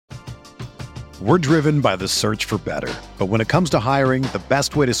We're driven by the search for better. But when it comes to hiring, the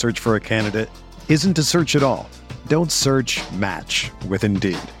best way to search for a candidate isn't to search at all. Don't search, match with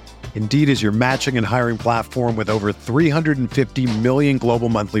Indeed. Indeed is your matching and hiring platform with over 350 million global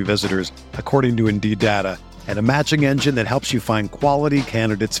monthly visitors, according to Indeed data, and a matching engine that helps you find quality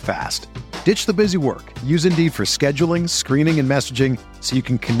candidates fast. Ditch the busy work. Use Indeed for scheduling, screening, and messaging so you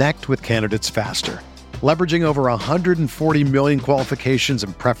can connect with candidates faster. Leveraging over 140 million qualifications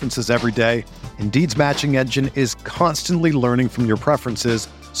and preferences every day, Indeed's matching engine is constantly learning from your preferences,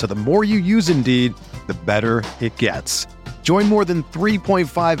 so the more you use Indeed, the better it gets. Join more than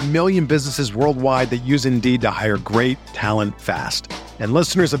 3.5 million businesses worldwide that use Indeed to hire great talent fast. And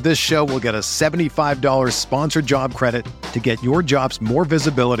listeners of this show will get a $75 sponsored job credit to get your jobs more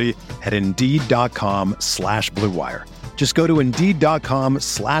visibility at Indeed.com/Blue Wire. Just go to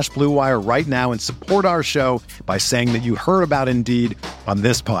Indeed.com/Blue Wire right now and support our show by saying that you heard about Indeed on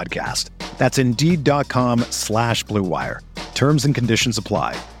this podcast. That's Indeed.com/Blue Wire. Terms and conditions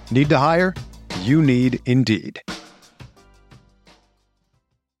apply. Need to hire? You need Indeed.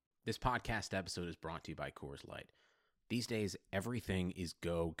 This podcast episode is brought to you by Coors Light. These days, everything is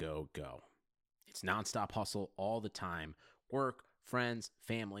go, go, go. It's nonstop hustle all the time. Work, friends,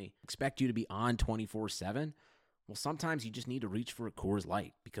 family, expect you to be on 24/7. Well, sometimes you just need to reach for a Coors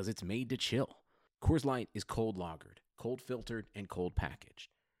Light because it's made to chill. Coors Light is cold lagered, cold filtered, and cold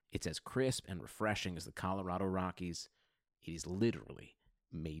packaged. It's as crisp and refreshing as the Colorado Rockies. It is literally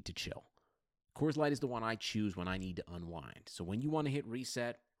made to chill. Coors Light is the one I choose when I need to unwind. So when you want to hit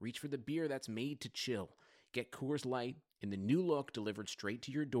reset, reach for the beer that's made to chill. Get Coors Light in the new look delivered straight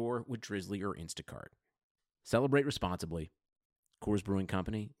to your door with Drizzly or Instacart. Celebrate responsibly. Coors Brewing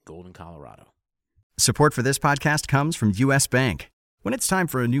Company, Golden, Colorado. Support for this podcast comes from U.S. Bank. When it's time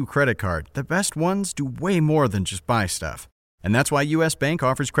for a new credit card, the best ones do way more than just buy stuff. And that's why U.S. Bank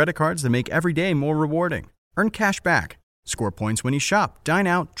offers credit cards that make every day more rewarding. Earn cash back, score points when you shop, dine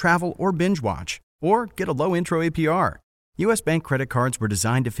out, travel, or binge watch, or get a low intro APR. U.S. Bank credit cards were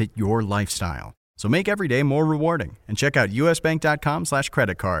designed to fit your lifestyle. So make every day more rewarding and check out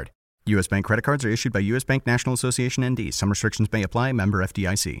usbank.com/credit card. U.S. Bank credit cards are issued by U.S. Bank National Association ND. Some restrictions may apply. Member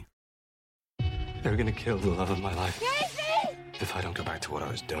FDIC. They're gonna kill the love of my life. Casey! If I don't go back to what I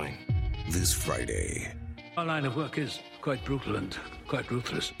was doing. This Friday. Our line of work is quite brutal and quite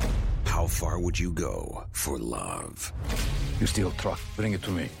ruthless. How far would you go for love? You steal a truck, bring it to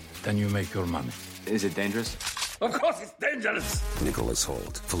me. Then you make your money. Is it dangerous? Of course it's dangerous! Nicholas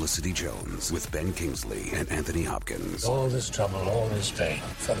Hoult, Felicity Jones, with Ben Kingsley and Anthony Hopkins. All this trouble, all this pain,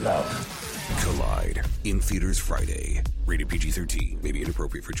 for love. Collide. In theaters Friday. Rated PG-13. May be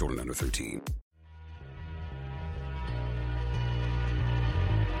inappropriate for children under 13.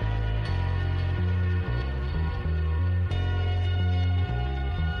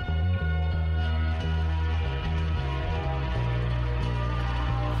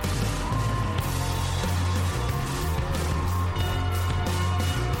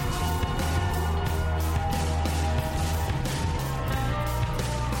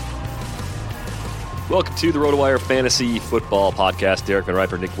 Welcome to the RotoWire Fantasy Football Podcast. Derek Van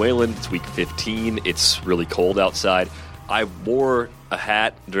Riper, Nick Whalen. It's week 15. It's really cold outside. I wore a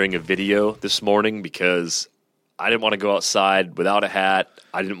hat during a video this morning because I didn't want to go outside without a hat.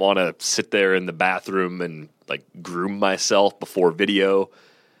 I didn't want to sit there in the bathroom and groom myself before video.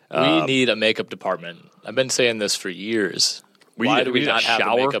 We need a makeup department. I've been saying this for years. Why do we not have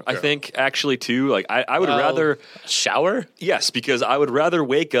a makeup girl? I think actually too. I would rather shower. Yes, because I would rather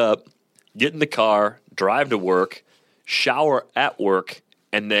wake up, get in the car, drive to work, shower at work,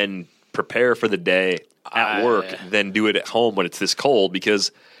 and then prepare for the day at work than do it at home when it's this cold.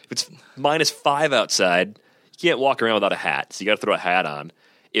 Because if it's -5 outside, you can't walk around without a hat. So you got to throw a hat on.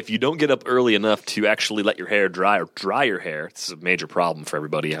 If you don't get up early enough to actually let your hair dry or dry your hair, this is a major problem for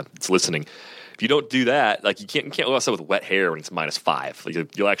everybody that's listening. If you don't do that, you can't go outside with wet hair when it's -5.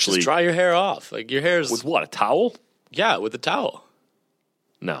 You'll actually just dry your hair off. Your hair's with what? A towel? Yeah, with a towel.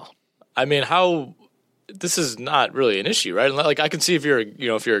 No. I mean, this is not really an issue, right? I can see if you're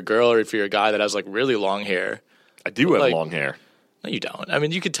a girl or if you're a guy that has really long hair. I do have long hair. No, you don't. I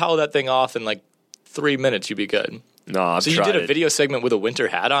mean, you could towel that thing off in 3 minutes. You'd be good. No, I've tried. So you did a video segment with a winter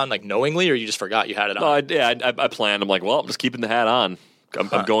hat on, knowingly, or you just forgot you had it on? No, I planned. I'm I'm just keeping the hat on.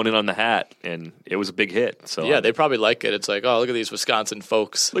 I'm going in on the hat, and it was a big hit. So yeah, they probably like it. It's oh, look at these Wisconsin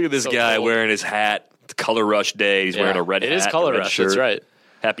folks. Look at this guy wearing his hat. It's Color Rush Day. He's wearing a red hat. It is Color Rush. Shirt. That's right.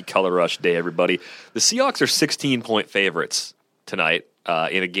 Happy Color Rush Day, everybody. The Seahawks are 16-point favorites tonight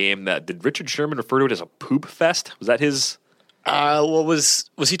in a game that, did Richard Sherman refer to it as a poop fest? Was that his?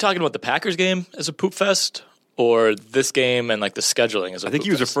 Was he talking about the Packers game as a poop fest? or this game and like the scheduling is a I think poop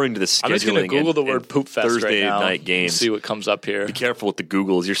he was fest? referring to the scheduling. I'm just going to Google the word poop fest Thursday right now. night games. See what comes up here. Be careful with the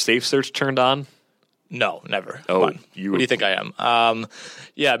Google. Is your safe search turned on? No, never. Oh, Come on. What do you think I am?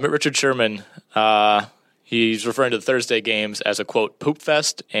 Yeah, Richard Sherman, he's referring to the Thursday games as a, quote, poop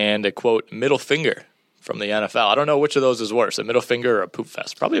fest and a, quote, middle finger from the NFL. I don't know which of those is worse, a middle finger or a poop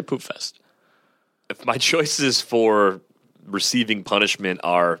fest. Probably a poop fest. If my choices for receiving punishment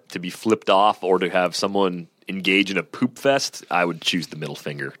are to be flipped off or to have someone engage in a poop fest, I would choose the middle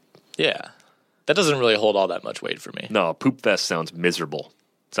finger. Yeah. That doesn't really hold all that much weight for me. No, poop fest sounds miserable.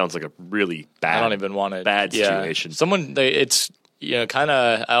 Sounds like a really bad. I don't even want to. Bad situation. It's kind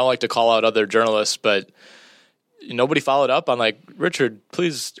of. I don't like to call out other journalists, but nobody followed up on like, Richard,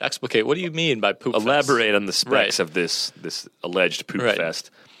 please explicate. What do you mean by poop fest? Elaborate on the specs of this alleged poop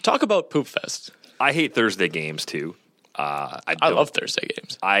fest. Talk about poop fest. I hate Thursday games too. I love Thursday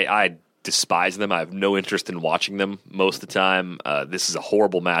games. I despise them. I have no interest in watching them most of the time. This is a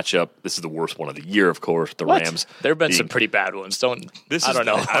horrible matchup. This is the worst one of the year, of course. The Rams. There have been some pretty bad ones. I don't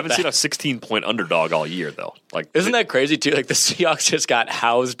know. I haven't seen a 16-point underdog all year, though. Isn't that crazy, too? Like, the Seahawks just got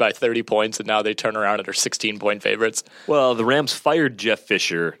housed by 30 points, and now they turn around and are 16-point favorites. Well, the Rams fired Jeff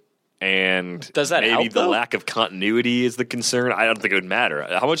Fisher, and does that maybe help, the though? lack of continuity is the concern. I don't think it would matter.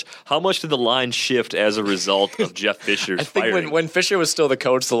 How much did the line shift as a result of Jeff Fisher's firing? I think when Fisher was still the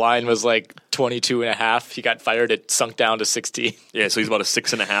coach, the line was like 22.5. He got fired. It sunk down to 16. Yeah, so he's about a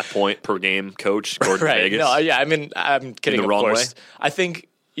 6.5 point per game coach, Gordon Right. Vegas. No, yeah, I mean, I'm kidding, In the of wrong course. way? I think,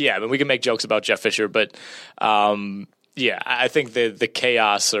 yeah, I mean, we can make jokes about Jeff Fisher, but yeah, I think the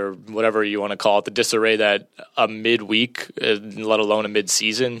chaos or whatever you want to call it, the disarray that a midweek, let alone a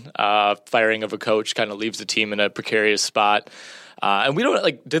mid-season, firing of a coach kind of leaves the team in a precarious spot. And we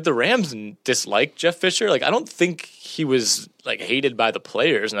don't did the Rams dislike Jeff Fisher? I don't think he was hated by the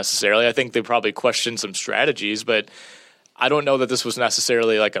players necessarily. I think they probably questioned some strategies, but I don't know that this was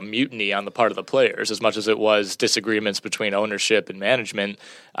necessarily a mutiny on the part of the players as much as it was disagreements between ownership and management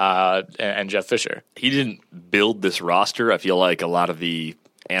and Jeff Fisher. He didn't build this roster. I feel like a lot of the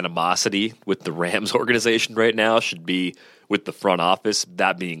animosity with the Rams organization right now should be with the front office.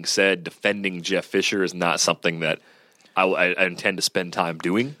 That being said, defending Jeff Fisher is not something that I intend to spend time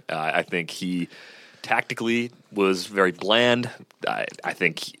doing. I think he tactically was very bland. I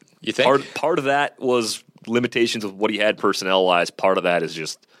think you think part of that was limitations of what he had personnel-wise. Part of that is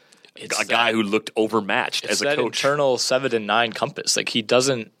just a guy who looked overmatched as a coach. It's that internal 7-9 compass. He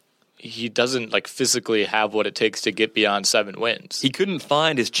doesn't physically have what it takes to get beyond 7 wins. He couldn't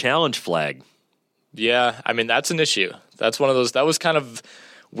find his challenge flag. Yeah, I mean, that's an issue. That's one of those. That was kind of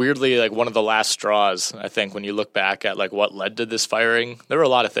weirdly one of the last straws, I think, when you look back at what led to this firing. There were a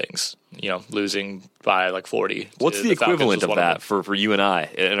lot of things, losing by 40. What's the equivalent of that for you and I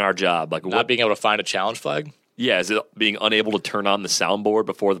in our job? Not being able to find a challenge flag? Yeah, is it being unable to turn on the soundboard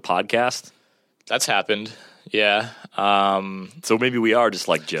before the podcast? That's happened. Yeah. So maybe we are just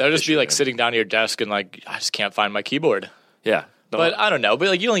like Jeff. That'll just Fisher, be sitting down at your desk and I just can't find my keyboard. Yeah. No. But I don't know.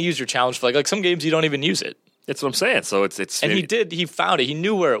 But you don't use your challenge flag. Some games you don't even use it. That's what I'm saying. So it's and he found it. He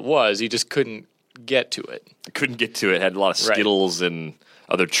knew where it was. He just couldn't get to it. Couldn't get to it. Had a lot of Skittles and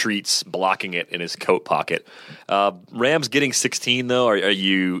other treats blocking it in his coat pocket. Rams getting 16 though. Are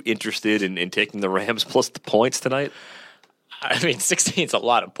you interested in taking the Rams plus the points tonight? I mean, 16 is a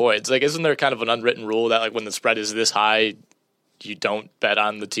lot of points. Isn't there kind of an unwritten rule that when the spread is this high, you don't bet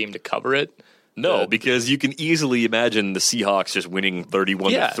on the team to cover it? No, because you can easily imagine the Seahawks just winning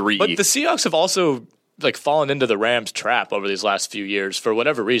 31-3. But the Seahawks have also fallen into the Rams trap over these last few years for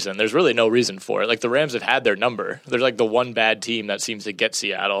whatever reason. There's really no reason for it. The Rams have had their number. They're the one bad team that seems to get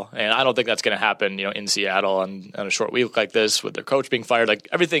Seattle, and I don't think that's going to happen. In Seattle on a short week like this with their coach being fired.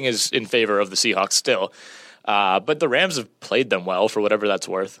 Everything is in favor of the Seahawks still, but the Rams have played them well for whatever that's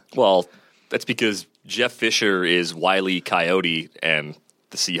worth. Well, that's because Jeff Fisher is Wile E. Coyote, and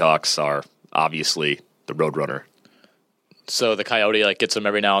the Seahawks are obviously the Roadrunner. So the Coyote gets them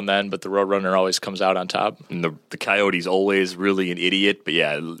every now and then, but the Roadrunner always comes out on top. And the Coyote's always really an idiot, but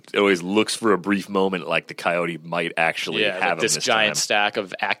yeah, it always looks for a brief moment like the Coyote might actually have him this giant time. stack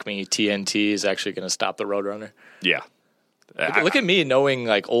of Acme TNT is actually going to stop the Roadrunner. Yeah. Look at me knowing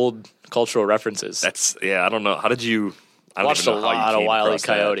old cultural references. I don't know. How did you? I watched a lot of Wile E.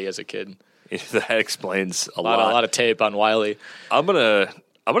 Coyote as a kid. That explains a lot. A lot of tape on Wile E. I'm gonna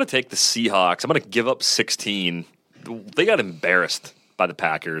take the Seahawks. I'm gonna give up 16. They got embarrassed by the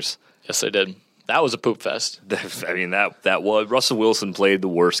Packers. Yes, they did. That was a poop fest. I mean, that was Russell Wilson played the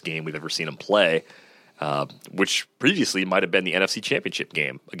worst game we've ever seen him play, which previously might have been the NFC Championship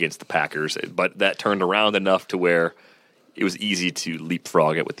game against the Packers, but that turned around enough to where it was easy to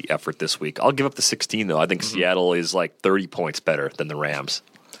leapfrog it with the effort this week. I'll give up the 16, though. I think Seattle is like 30 points better than the Rams.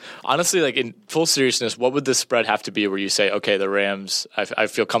 Honestly, like in full seriousness, what would the spread have to be where you say, okay, the Rams, I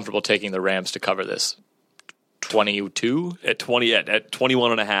feel comfortable taking the Rams to cover this? 22 at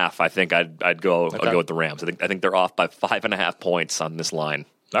 21.5. I think I'd go with the Rams. I think they're off by 5.5 points on this line.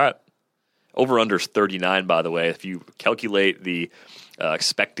 All right. Over under is 39. By the way, if you calculate the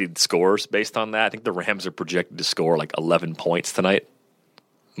expected scores based on that, I think the Rams are projected to score like 11 points tonight.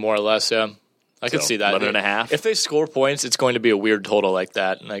 More or less, yeah. I could see that. 11.5. If they score points, it's going to be a weird total like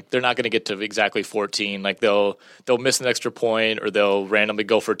that. Like they're not going to get to exactly 14. Like they'll miss an extra point, or they'll randomly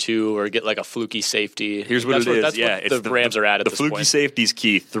go for 2, or get like a fluky safety. Here's what it is. That's what the Rams are at this point. The fluky safety is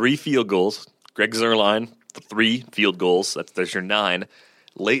key. 3 field goals. Greg Zuerlein, 3 field goals. There's your 9.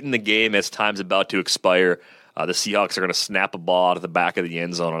 Late in the game, as time's about to expire, the Seahawks are going to snap a ball out of the back of the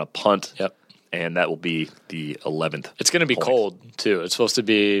end zone on a punt. Yep. And that will be the 11th. It's going to be cold, too. It's supposed to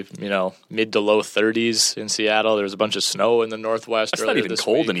be, mid to low 30s in Seattle. There was a bunch of snow in the Northwest. It's not even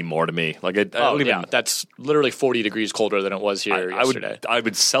cold anymore to me. Like, I don't even. That's literally 40 degrees colder than it was here yesterday. I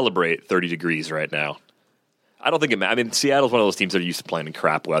would celebrate 30 degrees right now. I don't think Seattle's one of those teams that are used to playing in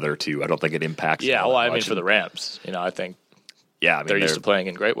crap weather, too. I don't think it impacts. Yeah, well, for the Rams, I think. Yeah, they're used to playing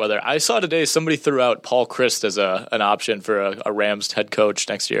in great weather. I saw today somebody threw out Paul Chryst as an option for a Rams head coach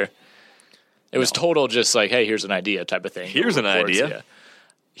next year. It was total just like, hey, here's an idea type of thing. Here's an idea.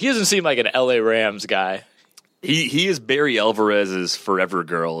 He doesn't seem like an LA Rams guy. He is Barry Alvarez's forever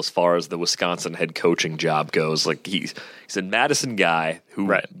girl as far as the Wisconsin head coaching job goes. Like he's a Madison guy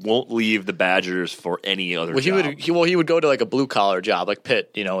who won't leave the Badgers for any other job. He would go to like a blue collar job, like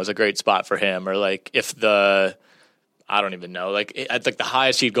Pitt, is a great spot for him. Or like if I don't even know. Like I think the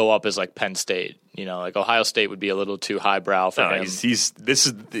highest he'd go up is like Penn State. Like Ohio State would be a little too highbrow for him.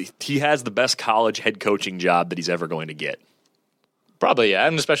 He has the best college head coaching job that he's ever going to get. Probably, yeah,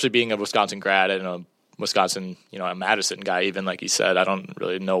 and especially being a Wisconsin grad and a Wisconsin, a Madison guy, even like he said. I don't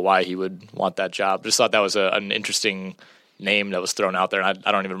really know why he would want that job. Just thought that was an interesting name that was thrown out there. And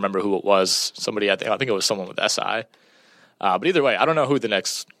I don't even remember who it was. Somebody, I think it was someone with SI. But either way, I don't know who the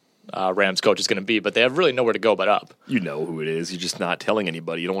next Rams coach is going to be, but they have really nowhere to go but up. You know who it is. You're just not telling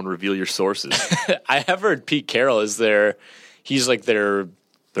anybody. You don't want to reveal your sources. I have heard Pete Carroll is he's like their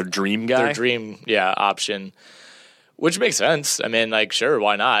dream guy? Their dream, option, which makes sense. I mean, like, sure,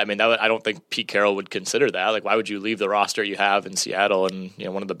 why not? I mean, I don't think Pete Carroll would consider that. Like, why would you leave the roster you have in Seattle and,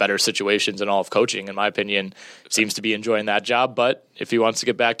 one of the better situations in all of coaching, in my opinion, seems to be enjoying that job. But if he wants to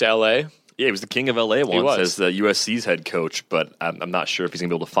get back to L.A., yeah, he was the king of L.A. once as the USC's head coach, but I'm not sure if he's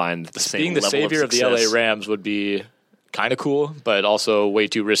going to be able to find the same level of success. Being the savior of the L.A. Rams would be kind of cool, but also way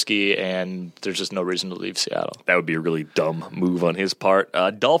too risky, and there's just no reason to leave Seattle. That would be a really dumb move on his part.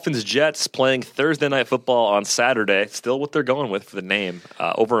 Dolphins-Jets playing Thursday Night Football on Saturday. Still what they're going with for the name.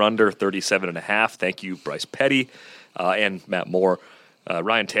 Over-under 37.5. Thank you, Bryce Petty and Matt Moore.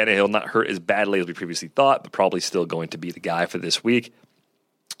 Ryan Tannehill not hurt as badly as we previously thought, but probably still going to be the guy for this week.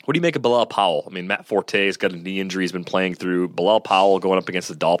 What do you make of Bilal Powell? I mean, Matt Forte's got a knee injury he's been playing through. Bilal Powell going up against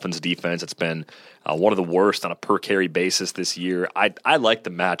the Dolphins defense. It's been one of the worst on a per-carry basis this year. I like the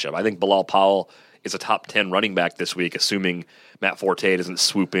matchup. I think Bilal Powell is a top 10 running back this week, assuming Matt Forte doesn't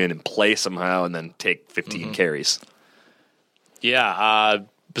swoop in and play somehow and then take 15 carries. Yeah,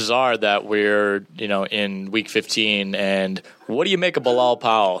 bizarre that we're in week 15, and what do you make of Bilal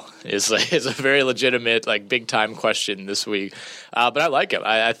Powell is a very legitimate, like, big time question this week. But I like him.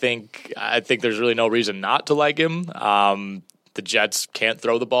 I think there's really no reason not to like him. The Jets can't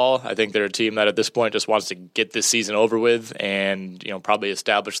throw the ball. I think they're a team that at this point just wants to get this season over with and probably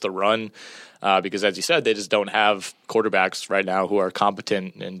establish the run. Because as you said, they just don't have quarterbacks right now who are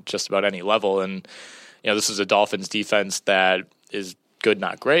competent in just about any level. And this is a Dolphins defense that is good,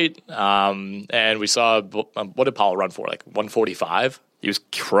 not great. And we saw, what did Powell run for? Like 145? He was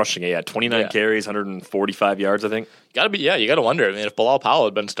crushing it. Yeah, 29 carries, 145 yards, I think. You got to wonder. I mean, if Bilal Powell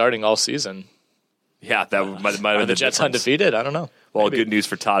had been starting all season. Yeah, that might have been the Jets undefeated? I don't know. Well, maybe. Good news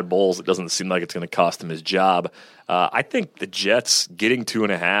for Todd Bowles. It doesn't seem like it's going to cost him his job. I think the Jets getting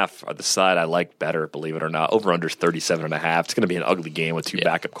 2.5 are the side I like better, believe it or not. Over-under 37.5. It's going to be an ugly game with two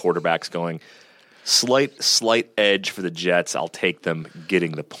backup quarterbacks going. Slight edge for the Jets. I'll take them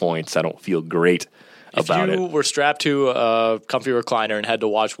getting the points. I don't feel great about it. If you were strapped to a comfy recliner and had to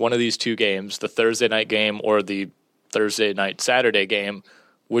watch one of these two games, the Thursday night game or the Thursday night Saturday game,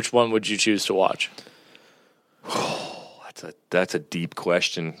 which one would you choose to watch? That's a deep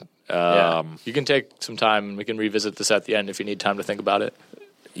question. You can take some time and we can revisit this at the end if you need time to think about it.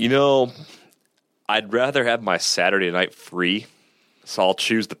 I'd rather have my Saturday night free. So I'll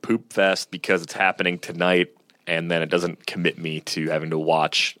choose the Poop Fest because it's happening tonight, and then it doesn't commit me to having to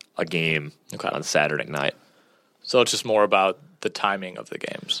watch a game on Saturday night. So it's just more about the timing of the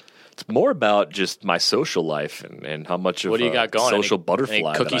games. It's more about just my social life and how much of what do you got going? Social butterfly.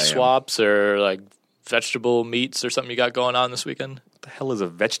 Any cookie that I am. swaps or like vegetable meats or something you got going on this weekend? What the hell is a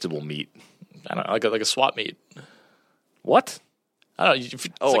vegetable meat? I don't know, like a swap meat. What? I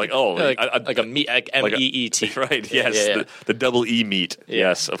don't know. Like a meat, like MEET. Right, yes. Yeah. The double E meat. Yeah.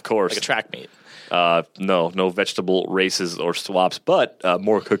 Yes, of course. Like a track meet. No vegetable races or swaps, but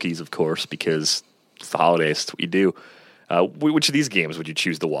more cookies, of course, because it's the holidays. It's what you do. Which of these games would you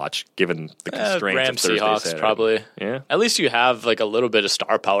choose to watch, given the constraints Rams, of Thursday, Seahawks, Saturday? probably. Yeah. At least you have like a little bit of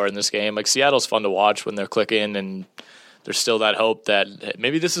star power in this game. Like Seattle's fun to watch when they're clicking, and there's still that hope that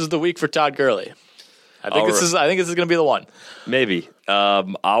maybe this is the week for Todd Gurley. I think this is going to be the one. Maybe.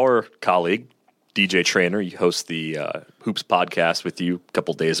 Our colleague, DJ Trainer, you host the Hoops podcast with you a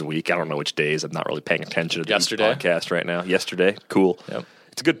couple days a week. I don't know which days. I'm not really paying attention to the Hoops podcast right now. Yesterday. Cool. Yep.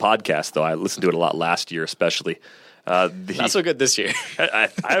 It's a good podcast, though. I listened to it a lot last year, especially. Not so good this year. I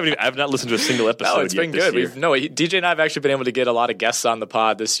have not listened to a single episode. No, it's been good. Year. DJ and I have actually been able to get a lot of guests on the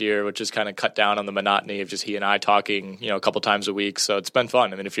pod this year, which has kind of cut down on the monotony of just he and I talking, a couple times a week. So it's been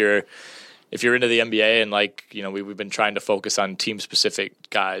fun. I mean, if you're into the NBA and we've been trying to focus on team specific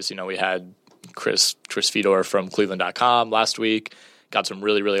guys. We had Chris Fedor from Cleveland.com last week. Got some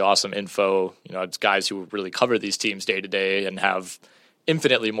really, really awesome info. It's guys who really cover these teams day to day and have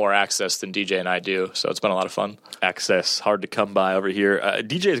infinitely more access than DJ and I do. So it's been a lot of fun. Access, hard to come by over here.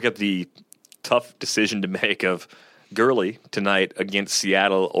 DJ's got the tough decision to make of Gurley tonight against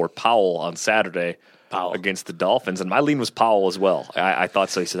Seattle or Powell on Saturday against the Dolphins. And my lean was Powell as well. I thought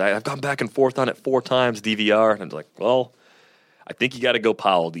so. He said, I've gone back and forth on it 4 times, DVR. And I was like, well, I think you got to go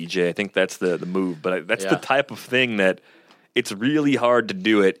Powell, DJ. I think that's the move. But that's the type of thing that it's really hard to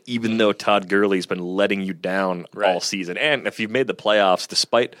do it, even though Todd Gurley's been letting you down all season. And if you've made the playoffs,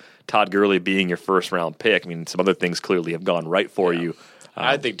 despite Todd Gurley being your first-round pick, I mean, some other things clearly have gone right for you.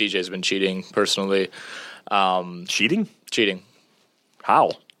 I think DJ's been cheating, personally. Cheating? Cheating.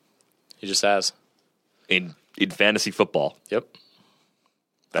 How? He just has. In fantasy football? Yep.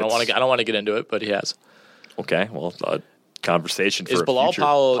 I don't want to get into it, but he has. Okay, well, conversation for is Bilal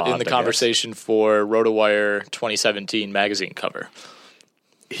Powell pod, in the conversation for RotoWire 2017 magazine cover?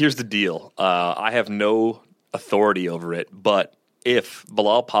 Here's the deal. I have no authority over it, but if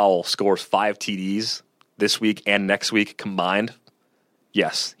Bilal Powell scores 5 TDs this week and next week combined,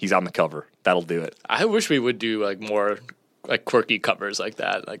 yes, he's on the cover. That'll do it. I wish we would do more quirky covers like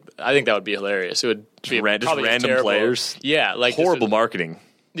that. I think that would be hilarious. It would be just random players. Yeah, horrible marketing.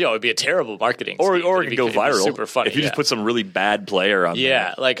 It would be a terrible marketing or scheme. Or it could go viral. Super funny. If you just put some really bad player on there.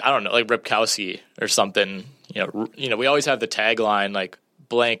 Yeah, I don't know, like Ripkowski or something. We always have the tagline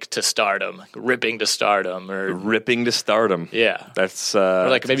blank to stardom, ripping to stardom, or ripping to stardom. Yeah, that's or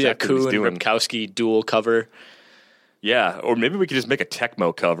that's maybe exactly a Kuhn Ripkowski dual cover. Yeah, or maybe we could just make a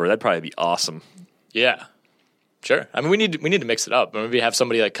Tecmo cover. That'd probably be awesome. Yeah. Sure. I mean, we need to mix it up. Maybe have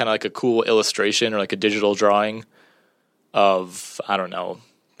somebody kind of like a cool illustration or like a digital drawing of I don't know,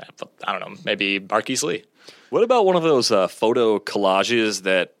 maybe Marquise Lee. What about one of those photo collages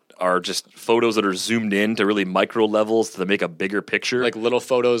that are just photos that are zoomed in to really micro levels to make a bigger picture? Like little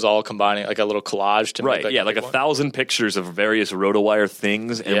photos all combining, like a little collage to make like 1,000 pictures of various RotoWire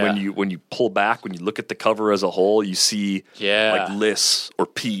things. And when you pull back, when you look at the cover as a whole, you see like Liss or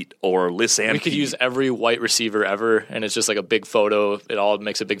Pete or Liss and We could Pete. use every white receiver ever, and it's just like a big photo. It all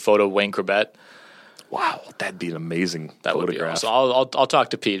makes a big photo of Wayne Corbett. Wow, that'd be an amazing photograph. Would be awesome. I'll talk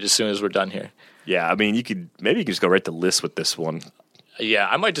to Pete as soon as we're done here. Yeah, I mean, you could just go right to Liss with this one. Yeah,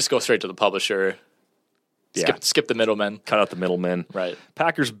 I might just go straight to the publisher. Skip the middlemen. Cut out the middlemen. Right.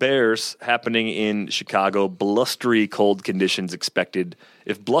 Packers-Bears happening in Chicago. Blustery cold conditions expected.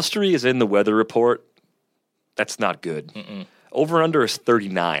 If blustery is in the weather report, that's not good. Mm-mm. Over-under is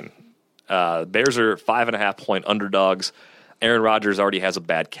 39. Bears are 5.5-point underdogs. Aaron Rodgers already has a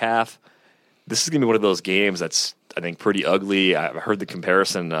bad calf. This is going to be one of those games that's, I think, pretty ugly. I've heard the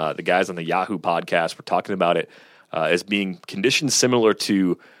comparison. The guys on the Yahoo podcast were talking about it as being conditions similar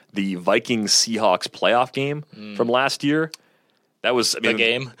to the Vikings-Seahawks playoff game from last year. That was the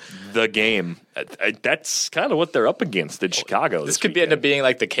game. The game. That's kind of what they're up against in Chicago. This could end up being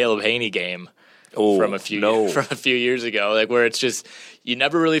like the Caleb Haney game from a few years ago, where it's just you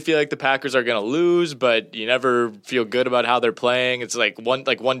never really feel like the Packers are going to lose, but you never feel good about how they're playing. It's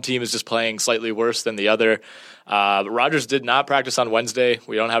one team is just playing slightly worse than the other. Rodgers did not practice on Wednesday.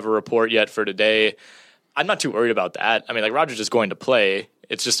 We don't have a report yet for today. I'm not too worried about that. I mean, Rodgers is going to play.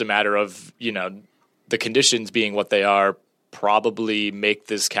 It's just a matter of, the conditions being what they are probably make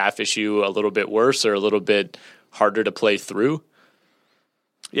this calf issue a little bit worse or a little bit harder to play through.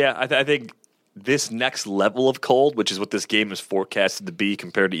 Yeah, I think this next level of cold, which is what this game is forecasted to be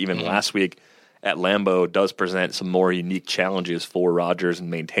compared to even last week at Lambeau, does present some more unique challenges for Rodgers in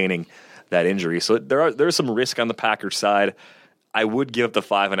maintaining that injury. So there's some risk on the Packers side. I would give up the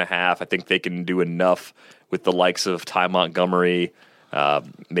 5.5. I think they can do enough with the likes of Ty Montgomery.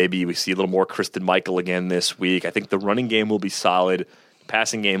 Maybe we see a little more Kristen Michael again this week. I think the running game will be solid. The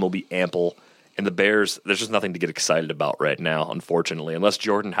passing game will be ample. And the Bears, there's just nothing to get excited about right now, unfortunately. Unless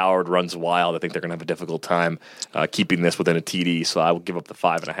Jordan Howard runs wild, I think they're going to have a difficult time keeping this within a TD. So I will give up the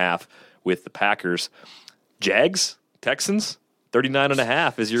 5.5 with the Packers. Jags, Texans,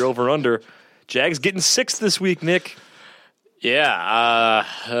 39.5 is your over-under. Jags getting 6 this week, Nick. Yeah,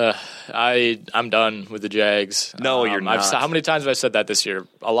 I'm done with the Jags. No, you're not. How many times have I said that this year?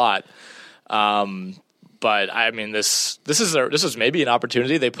 A lot. But I mean, this is maybe an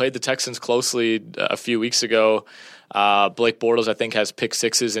opportunity. They played the Texans closely a few weeks ago. Blake Bortles, I think, has pick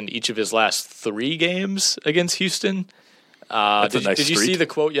sixes in each of his last 3 games against Houston. Did you see the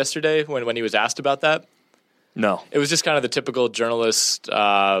quote yesterday when he was asked about that? No. It was just kind of the typical journalist.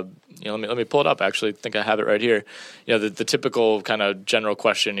 Let me pull it up. Actually, I think I have it right here. The typical kind of general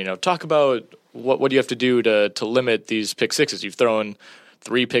question. Talk about what do you have to do to limit these pick sixes. You've thrown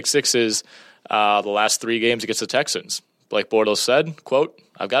 3 pick sixes the last 3 games against the Texans. Blake Bortles said, "Quote: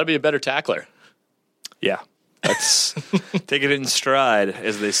 I've got to be a better tackler." Yeah. That's take it in stride,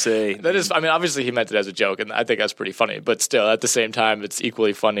 as they say. That is, obviously he meant it as a joke, and I think that's pretty funny. But still, at the same time, it's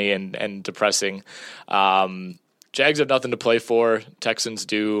equally funny and depressing. Jags have nothing to play for. Texans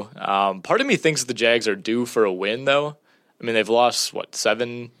do. Part of me thinks the Jags are due for a win, though. They've lost,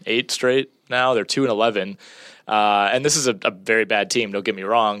 7, 8 straight now? They're 2-11. And this is a very bad team, don't get me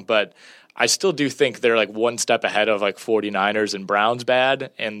wrong, but I still do think they're like one step ahead of 49ers and Browns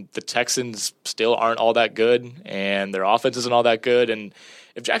bad, and the Texans still aren't all that good, and their offense isn't all that good. And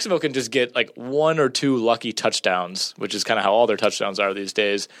if Jacksonville can just get 1 or 2 lucky touchdowns, which is kind of how all their touchdowns are these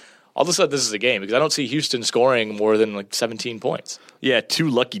days, all of a sudden this is a game, because I don't see Houston scoring more than 17 points. Yeah, 2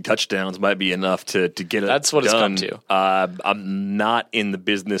 lucky touchdowns might be enough to get it That's what done. It's come to. I'm not in the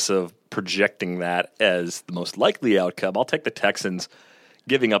business of projecting that as the most likely outcome. I'll take the Texans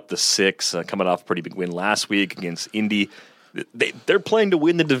giving up the 6, coming off a pretty big win last week against Indy. They're playing to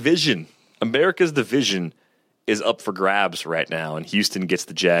win the division. America's division is up for grabs right now, and Houston gets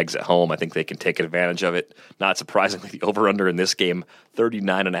the Jags at home. I think they can take advantage of it. Not surprisingly, the over-under in this game,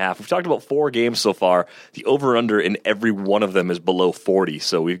 39.5. We've talked about 4 games so far. The over-under in every one of them is below 40,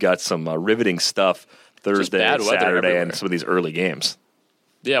 so we've got some riveting stuff Thursday, Saturday, and some of these early games.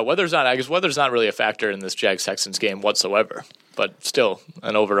 Yeah, weather's not really a factor in this Jags-Texans game whatsoever. But still,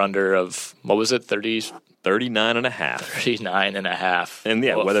 an over-under of, what was it, 39.5. 39.5. And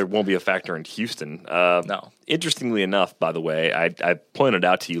yeah, weather won't be a factor in Houston. No. Interestingly enough, by the way, I pointed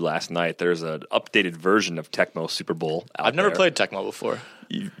out to you last night, there's an updated version of Tecmo Super Bowl out I've never played Tecmo before.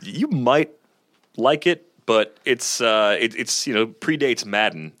 You might like it, but it's predates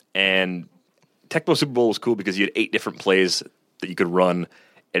Madden. And Tecmo Super Bowl was cool because you had 8 different plays that you could run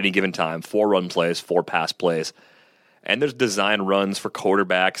at any given time. 4 run plays, 4 pass plays. And there's design runs for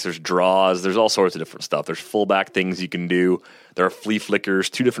quarterbacks. There's draws. There's all sorts of different stuff. There's fullback things you can do. There are flea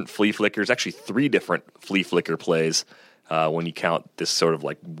flickers, 2 different flea flickers, actually 3 different flea flicker plays when you count this sort of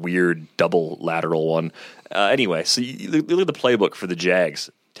weird double lateral one. Anyway, so you look at the playbook for the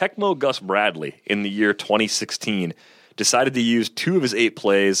Jags. Tecmo Gus Bradley in the year 2016 decided to use 2 of his 8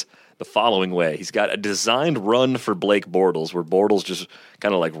 plays the following way. He's got a designed run for Blake Bortles where Bortles just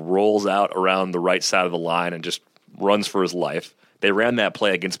kind of rolls out around the right side of the line and just runs for his life. They ran that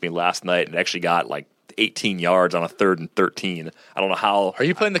play against me last night and actually got 18 yards on a 3rd and 13. I don't know how. Are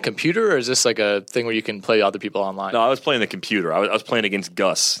you playing the computer, or is this a thing where you can play other people online? No, I was playing the computer. I was playing against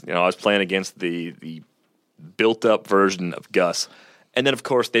Gus. I was playing against the built-up version of Gus. And then, of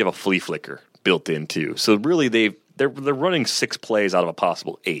course, they have a flea flicker built in, too. So really, they're running 6 plays out of a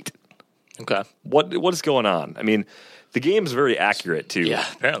possible 8. Okay. What is going on? The game's very accurate, too. Yeah,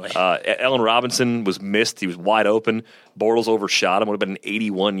 apparently. Allen Robinson was missed. He was wide open. Bortles overshot him. Would have been an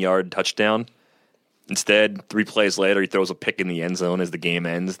 81-yard touchdown. Instead, 3 plays later, he throws a pick in the end zone as the game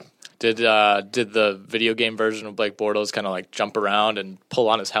ends. Did the video game version of Blake Bortles kind of jump around and pull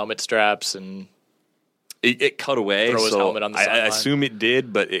on his helmet straps and it cut away? Throw his helmet on the sideline? I assume it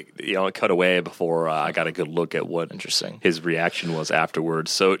did, but it cut away before I got a good look at what his reaction was afterwards.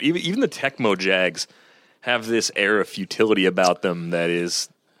 So even the Tecmo Jags have this air of futility about them that is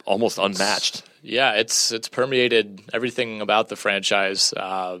almost unmatched. Yeah, it's permeated everything about the franchise.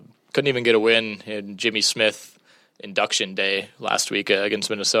 Couldn't even get a win in Jimmy Smith induction day last week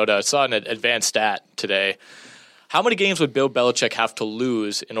against Minnesota. I saw an advanced stat today. How many games would Bill Belichick have to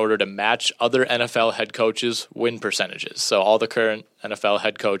lose in order to match other NFL head coaches' win percentages? So all the current NFL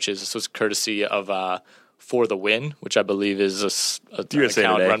head coaches, this was courtesy of For the Win, which I believe is an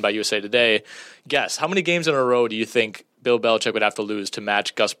account run by USA Today. Guess, how many games in a row do you think Bill Belichick would have to lose to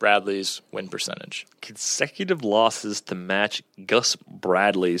match Gus Bradley's win percentage? Consecutive losses to match Gus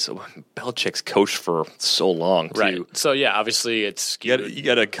Bradley's. Belichick's coached for so long, too. Right. So, yeah, obviously it's skewed. You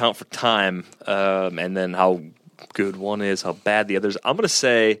got to account for time and then how good one is, how bad the others. I'm going to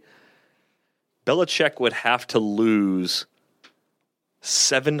say Belichick would have to lose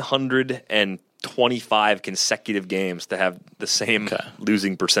 725 consecutive games to have the same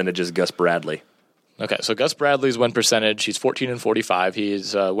losing percentage as Gus Bradley. Okay, so Gus Bradley's win percentage, he's 14-45.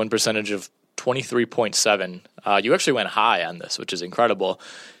 He's win percentage of 23.7. You actually went high on this, which is incredible.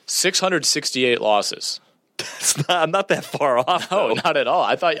 668 losses. I'm not that far off. No, though. not at all.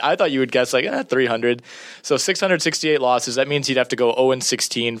 I thought you would guess like 300. So 668 losses. That means he'd have to go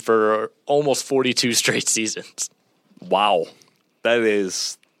 0-16 for almost 42 straight seasons. Wow,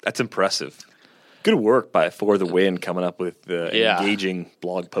 that's impressive. Good work by For the Win coming up with engaging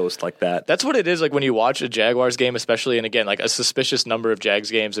blog post like that. That's what it is like when you watch a Jaguars game, especially, and again, like a suspicious number of Jags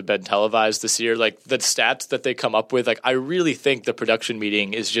games have been televised this year. Like the stats that they come up with, like I really think the production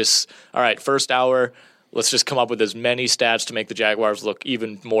meeting is just, all right, first hour, let's just come up with as many stats to make the Jaguars look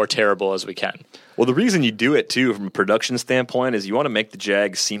even more terrible as we can. Well, the reason you do it, too, from a production standpoint, is you want to make the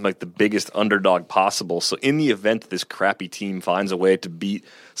Jags seem like the biggest underdog possible. So in the event that this crappy team finds a way to beat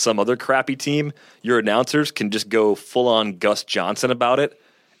some other crappy team, your announcers can just go full-on Gus Johnson about it,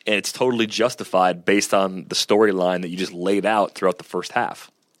 and it's totally justified based on the storyline that you just laid out throughout the first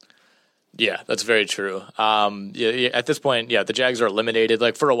half. Yeah, that's very true. At this point, the Jags are eliminated.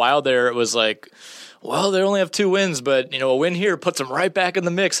 Like for a while there, it was like, well, they only have 2 wins, but a win here puts them right back in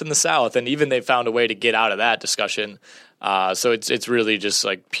the mix in the South, and even they found a way to get out of that discussion. So it's really just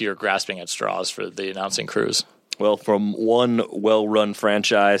like pure grasping at straws for the announcing crews. Well, from one well-run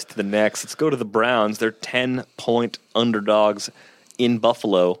franchise to the next, let's go to the Browns. They're 10-point underdogs in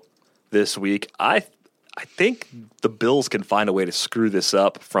Buffalo this week. I think the Bills can find a way to screw this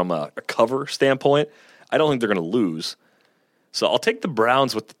up from a cover standpoint. I don't think they're going to lose. So I'll take the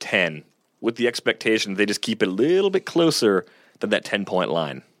Browns with the 10, with the expectation they just keep it a little bit closer than that 10-point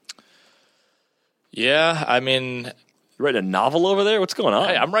line. Yeah, I mean, you writing a novel over there? What's going on?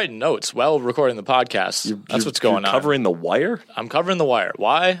 Hey, I'm writing notes while recording the podcast. That's what's going on. Covering the wire? I'm covering the wire.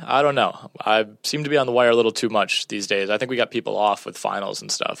 Why? I don't know. I seem to be on the wire a little too much these days. I think we got people off with finals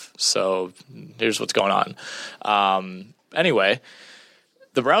and stuff. So here's what's going on. Anyway,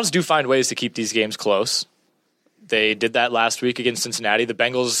 the Browns do find ways to keep these games close. They did that last week against Cincinnati. The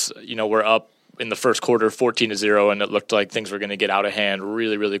Bengals, were up in the first quarter 14-0, and it looked like things were going to get out of hand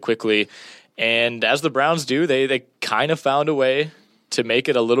really, really quickly. And as the Browns do, they kind of found a way to make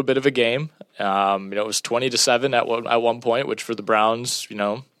it a little bit of a game. It was 20-7 at one point, which for the Browns,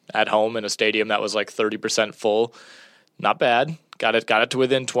 at home in a stadium that was like 30% full, not bad. Got it to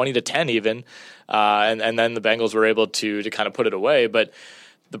within 20-10 even, and then the Bengals were able to kind of put it away. But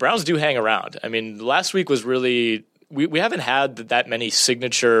the Browns do hang around. I mean, last week was really we haven't had that many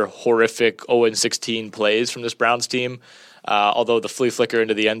signature horrific 0-16 plays from this Browns team. Although the flea flicker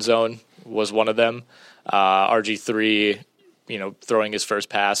into the end zone was one of them. RG3, throwing his first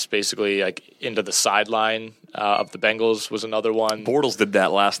pass basically like into the sideline of the Bengals was another one. Bortles did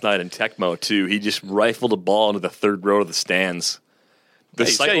that last night in Tecmo too. He just rifled a ball into the third row of the stands. You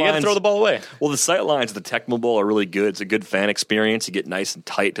got to throw the ball away. Well, the sight lines of the Tecmo Bowl are really good. It's a good fan experience. You get nice and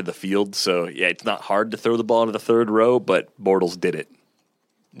tight to the field. So, yeah, it's not hard to throw the ball into the third row, but Bortles did it.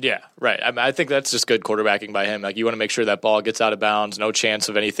 Yeah, right. I think that's just good quarterbacking by him. Like, you want to make sure that ball gets out of bounds, no chance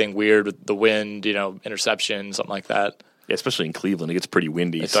of anything weird with the wind, interception, something like that. Yeah, especially in Cleveland, it gets pretty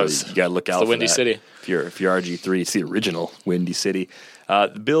windy. So you got to look out for that. It's the Windy City. If you're RG3, it's the original Windy City.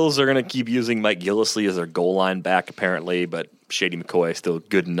 The Bills are going to keep using Mike Gillislee as their goal line back, apparently, but Shady McCoy is still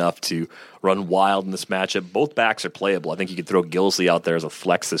good enough to run wild in this matchup. Both backs are playable. I think you could throw Gillislee out there as a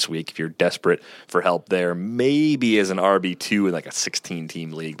flex this week if you're desperate for help there. Maybe as an RB2 in like a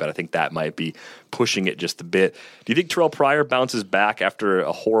 16-team league, but I think that might be pushing it just a bit. Do you think Terrell Pryor bounces back after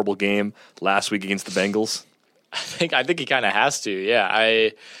a horrible game last week against the Bengals? I think he kind of has to, yeah.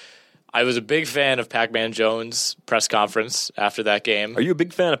 I was a big fan of Pac-Man Jones' press conference after that game. Are you a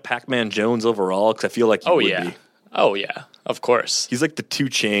big fan of Pac-Man Jones overall? Because I feel like you would be. Oh, yeah. Of course. He's like the 2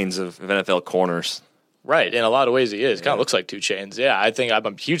 Chainz of NFL corners. Right. In a lot of ways he is. Kind of looks like 2 Chainz. Yeah, I think I'm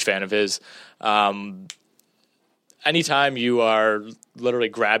a huge fan of his. Anytime you are literally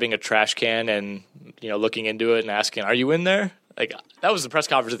grabbing a trash can and looking into it and asking, are you in there? Like, that was the press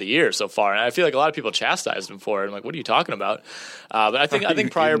conference of the year so far, and I feel like a lot of people chastised him for it. I'm like, what are you talking about? But I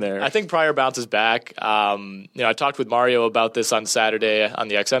think Pryor bounces back. I talked with Mario about this on Saturday on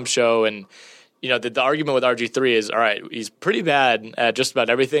the XM show, and the argument with RG3 is, all right, he's pretty bad at just about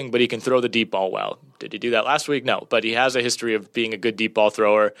everything, but he can throw the deep ball well. Did he do that last week? No, but he has a history of being a good deep ball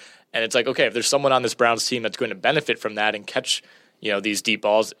thrower, and it's like, okay, if there's someone on this Browns team that's going to benefit from that and catch these deep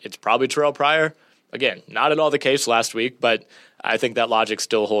balls, it's probably Terrell Pryor. Again, not at all the case last week, but I think that logic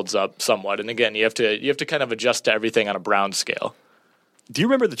still holds up somewhat. And again, you have to kind of adjust to everything on a Browns scale. Do you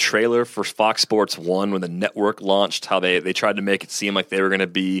remember the trailer for Fox Sports 1 when the network launched, how they tried to make it seem like they were going to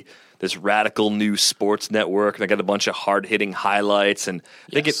be this radical new sports network, and they got a bunch of hard-hitting highlights, and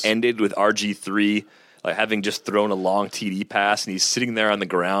I think it ended with RG3 like having just thrown a long TD pass, and he's sitting there on the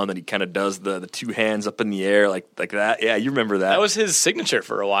ground, and he kind of does the two hands up in the air like that. Yeah, you remember that. That was his signature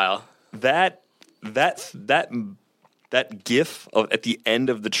for a while. That GIF at the end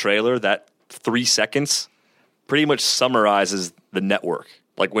of the trailer, that 3 seconds, pretty much summarizes the network.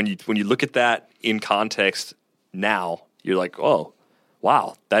 Like when you look at that in context now, you're like, oh,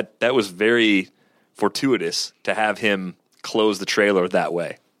 wow, that was very fortuitous to have him close the trailer that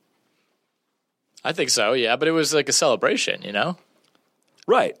way. I think so, yeah, but it was like a celebration,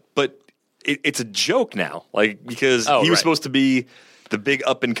 Right, but it's a joke now, like because he was supposed to be the big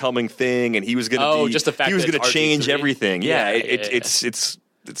up and coming thing, and he was going to just the fact he was going to change everything. It's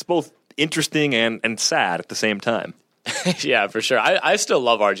It's both interesting and sad at the same time. Yeah, for sure. I still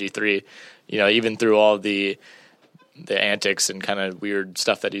love RG3. Even through all the antics and kind of weird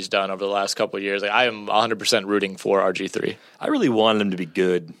stuff that he's done over the last couple of years. Like, I am 100% rooting for RG3. I really wanted him to be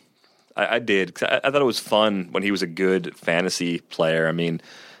good. I did. 'Cause I thought it was fun when he was a good fantasy player. I mean,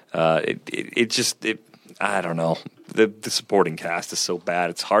 I don't know. The supporting cast is so bad.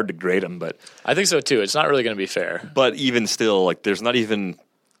 It's hard to grade him, but I think so too. It's not really going to be fair. But even still, like, there's not even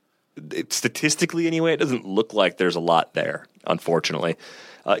statistically anyway. It doesn't look like there's a lot there, unfortunately.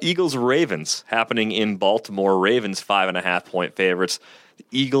 Eagles-Ravens happening in Baltimore. Ravens 5.5-point favorites. The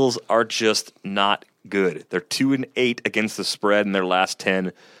Eagles are just not good. They're 2-8 against the spread in their last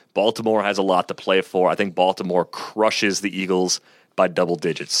 10. Baltimore has a lot to play for. I think Baltimore crushes the Eagles by double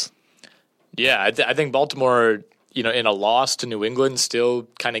digits. Yeah, I think Baltimore, in a loss to New England, still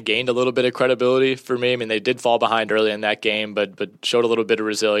kind of gained a little bit of credibility for me. I mean, they did fall behind early in that game, but showed a little bit of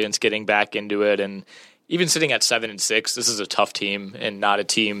resilience getting back into it. And even sitting at 7-6, this is a tough team and not a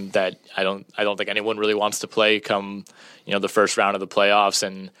team that I don't think anyone really wants to play come the first round of the playoffs.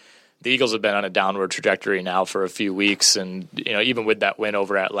 And the Eagles have been on a downward trajectory now for a few weeks, and even with that win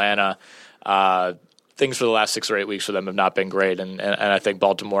over Atlanta, things for the last 6 or 8 weeks for them have not been great, and I think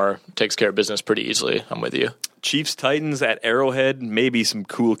Baltimore takes care of business pretty easily. I'm with you. Chiefs-Titans at Arrowhead, maybe some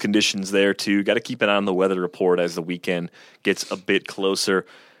cool conditions there too. Got to keep an eye on the weather report as the weekend gets a bit closer.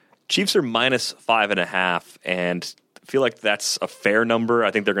 Chiefs are minus 5.5, and I feel like that's a fair number.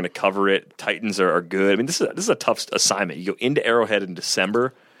 I think they're going to cover it. Titans are good. I mean, this is a tough assignment. You go into Arrowhead in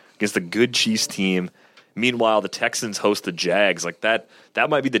December against a good Chiefs team. Meanwhile, the Texans host the Jags. Like that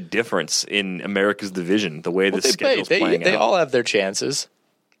might be the difference in America's division, the way the schedule's playing out. They all have their chances.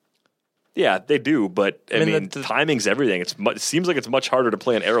 Yeah, they do, but I mean timing's everything. It seems like it's much harder to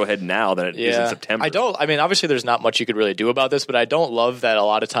play an Arrowhead now than it is in September. Obviously there's not much you could really do about this, but I don't love that a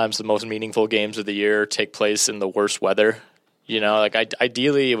lot of times the most meaningful games of the year take place in the worst weather.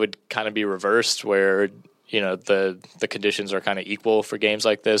 Ideally it would kind of be reversed where the conditions are kind of equal for games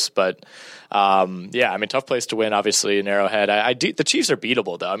like this, but tough place to win, obviously, in Arrowhead. The Chiefs are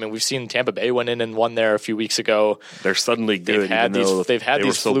beatable, though. I mean, we've seen Tampa Bay went in and won there a few weeks ago. They're suddenly good. They've had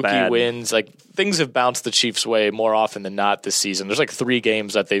these fluky wins. Like, things have bounced the Chiefs' way more often than not this season. There's like 3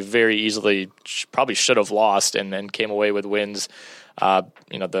 games that they very easily probably should have lost and came away with wins.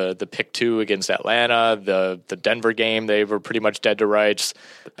 The pick 2 against Atlanta, the Denver game, they were pretty much dead to rights.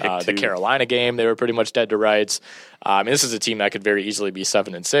 The Carolina game, they were pretty much dead to rights. This is a team that could very easily be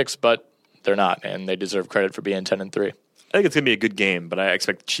 7-6, but they're not, and they deserve credit for being 10-3. I think it's going to be a good game, but I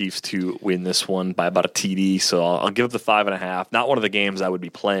expect the Chiefs to win this one by about a TD, so I'll give up the 5.5. Not one of the games I would be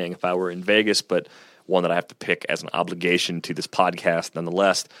playing if I were in Vegas, but one that I have to pick as an obligation to this podcast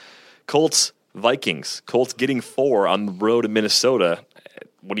nonetheless. Colts-Vikings. Colts getting 4 on the road in Minnesota.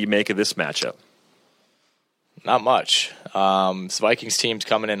 What do you make of this matchup? Not much. This Vikings team's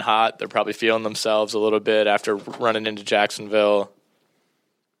coming in hot. They're probably feeling themselves a little bit after running into Jacksonville.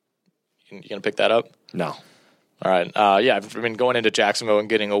 You going to pick that up? No. All right. I've been going into Jacksonville and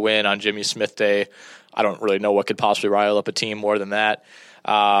getting a win on Jimmy Smith Day. I don't really know what could possibly rile up a team more than that.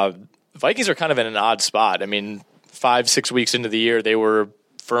 Vikings are kind of in an odd spot. 5-6 weeks into the year, they were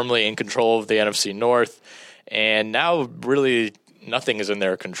firmly in control of the NFC North, And now really nothing is in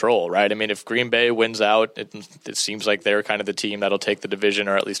their control, right? I mean, if Green Bay wins out, it seems like they're kind of the team that'll take the division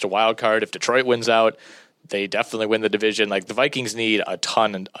or at least a wild card. If Detroit wins out, they definitely win the division. Like, the Vikings need a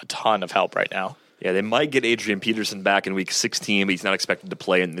ton of help right now. Yeah, they might get Adrian Peterson back in week 16, but he's not expected to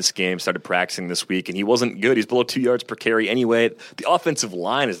play in this game. Started practicing this week, and he wasn't good. He's below 2 yards per carry anyway. The offensive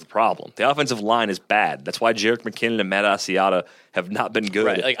line is the problem. The offensive line is bad. That's why Jerick McKinnon and Matt Asiata have not been good.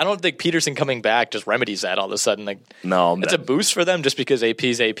 Right. Like, I don't think Peterson coming back just remedies that all of a sudden. Like, no, it's a boost for them just because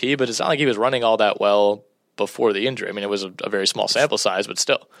AP's AP, but it's not like he was running all that well before the injury. I mean, it was a very small sample size, but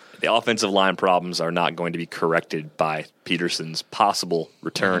still. The offensive line problems are not going to be corrected by Peterson's possible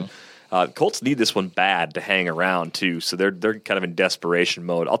return. Colts need this one bad to hang around, too, so they're kind of in desperation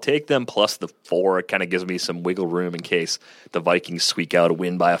mode. I'll take them plus the 4. It kind of gives me some wiggle room in case the Vikings squeak out a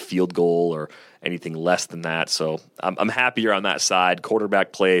win by a field goal or anything less than that. So I'm happier on that side.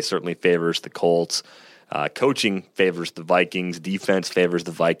 Quarterback play certainly favors the Colts. Coaching favors the Vikings. Defense favors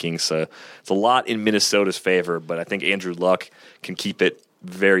the Vikings. So it's a lot in Minnesota's favor, but I think Andrew Luck can keep it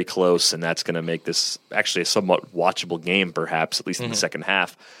very close, and that's going to make this actually a somewhat watchable game, perhaps, at least in the second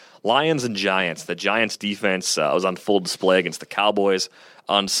half. Lions and Giants. The Giants' defense was on full display against the Cowboys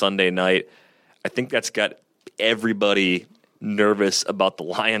on Sunday night. I think that's got everybody nervous about the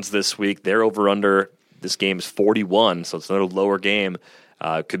Lions this week. They're over-under. This game is 41, so it's another lower game.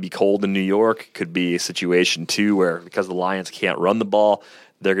 Could be cold in New York. Could be a situation, too, where because the Lions can't run the ball,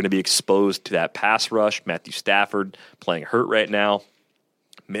 they're going to be exposed to that pass rush. Matthew Stafford playing hurt right now.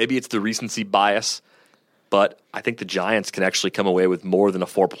 Maybe it's the recency bias, but I think the Giants can actually come away with more than a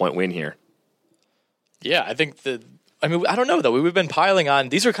 4-point win here. Yeah, I think I don't know, though. We've been piling on.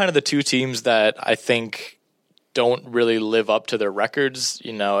 These are kind of the two teams that I think don't really live up to their records.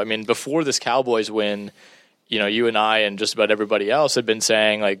 You know, I mean, before this Cowboys win, you know, you and I and just about everybody else had been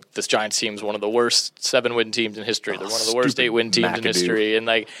saying, like, this Giants team is one of the worst 7-win teams in history. They're one of the worst 8-win teams in history. And,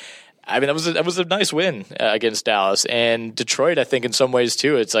 like, I mean, that was a nice win against Dallas. And Detroit, I think, in some ways,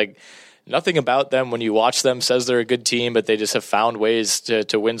 too, it's like, nothing about them when you watch them says they're a good team, but they just have found ways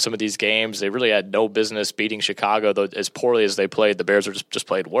to win some of these games. They really had no business beating Chicago, though, as poorly as they played. The Bears were just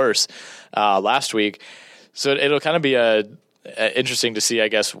played worse last week. So it'll kind of be interesting to see, I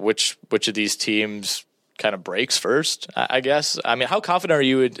guess, which of these teams kind of breaks first, I guess. I mean, how confident are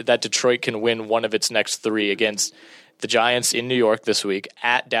you that Detroit can win one of its next 3 against the Giants in New York this week,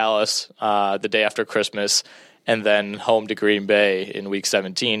 at Dallas the day after Christmas, and then home to Green Bay in Week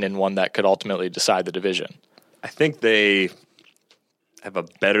 17, and one that could ultimately decide the division? I think they have a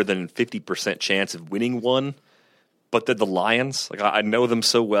better than 50% chance of winning one, but they're the Lions. Like, I know them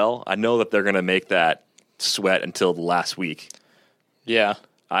so well. I know that they're going to make that sweat until the last week. Yeah.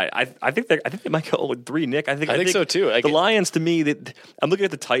 I think they might go with 3, Nick. I think so too. The Lions, to me, I'm looking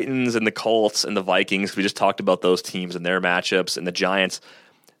at the Titans and the Colts and the Vikings. We just talked about those teams and their matchups, and the Giants.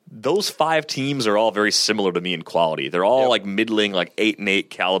 Those 5 teams are all very similar to me in quality. They're all like middling, like 8-8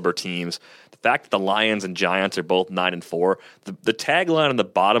 caliber teams. The fact that the Lions and Giants are both 9-4, the tagline on the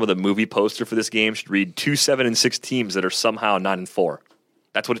bottom of the movie poster for this game should read 2 7-6 teams that are somehow 9-4.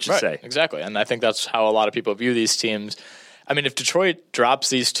 That's what it should say. Exactly, and I think that's how a lot of people view these teams. I mean, if Detroit drops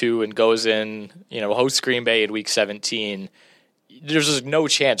these 2 and goes in, hosts Green Bay in Week 17, there's just no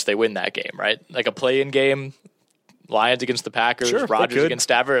chance they win that game, right? Like a play-in game. Lions against the Packers, sure, Rodgers against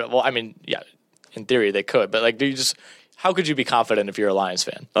Stafford. Well, I mean, yeah, in theory they could, but like, how could you be confident if you're a Lions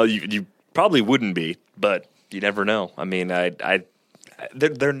fan? Oh, you probably wouldn't be, but you never know. I mean,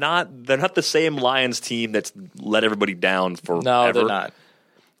 they're not the same Lions team that's let everybody down forever. No, they're not.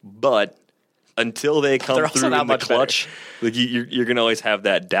 But until they come through in the clutch, like you're going to always have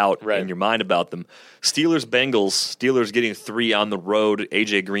that doubt in your mind about them. Steelers-Bengals. Steelers getting 3 on the road.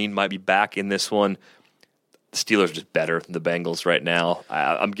 AJ Green might be back in this one. The Steelers are just better than the Bengals right now.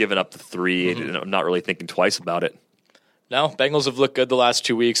 I'm giving up the 3, and I'm not really thinking twice about it. No, Bengals have looked good the last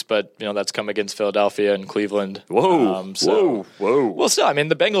 2 weeks, but that's come against Philadelphia and Cleveland. Whoa. Well, still, I mean,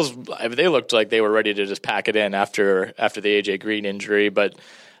 the Bengals, they looked like they were ready to just pack it in after the AJ Green injury, but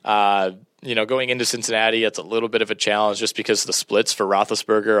going into Cincinnati, it's a little bit of a challenge just because the splits for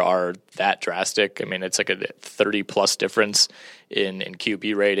Roethlisberger are that drastic. I mean, it's like a 30-plus difference in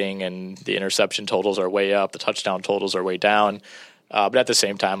QB rating, and the interception totals are way up. The touchdown totals are way down. But at the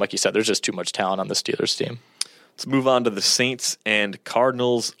same time, like you said, there's just too much talent on the Steelers team. Let's move on to the Saints and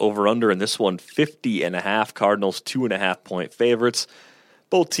Cardinals over-under in this one, 50.5. Cardinals 2.5-point favorites.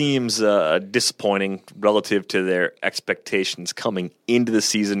 Both teams disappointing relative to their expectations coming into the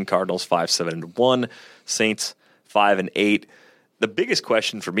season. Cardinals 5-7-1, Saints 5-8. The biggest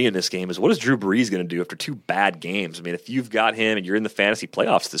question for me in this game is, what is Drew Brees going to do after 2 bad games? I mean, if you've got him and you're in the fantasy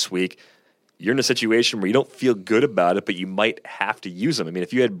playoffs this week, you're in a situation where you don't feel good about it, but you might have to use him. I mean,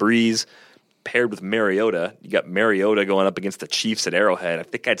 if you had Breeze paired with Mariota, you got Mariota going up against the Chiefs at Arrowhead, I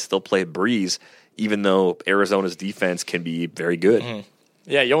think I'd still play Breeze, even though Arizona's defense can be very good. Mm-hmm.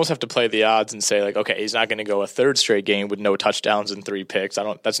 Yeah, you almost have to play the odds and say, like, okay, he's not going to go a third straight game with no touchdowns and 3 picks.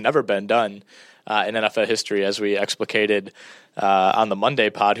 That's never been done in NFL history, as we explicated on the Monday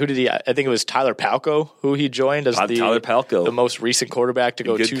pod. Who did he? I think it was Tyler Palko who he joined as the most recent quarterback to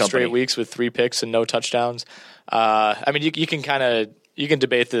go 2 straight weeks with 3 picks and no touchdowns. I mean, you can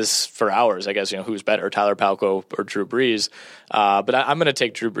debate this for hours. I guess who's better, Tyler Palko or Drew Brees. But I'm going to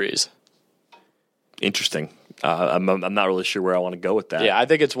take Drew Brees. Interesting. I'm not really sure where I want to go with that. Yeah, I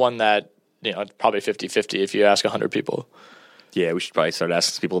think it's one that it's probably 50-50 if you ask 100 people. Yeah, we should probably start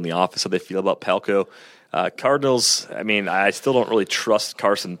asking people in the office how they feel about Palko. Cardinals, I mean, I still don't really trust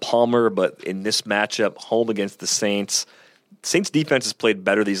Carson Palmer, but in this matchup, home against the Saints defense has played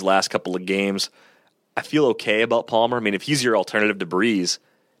better these last couple of games. I feel okay about Palmer. I mean, if he's your alternative to Breeze,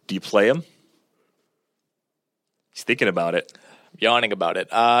 do you play him? He's thinking about it. Yawning about it.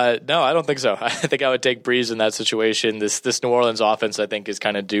 No, I don't think so. I think I would take Breeze in that situation. This New Orleans offense, I think, is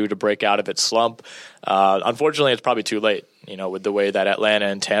kind of due to break out of its slump. Unfortunately, it's probably too late, with the way that Atlanta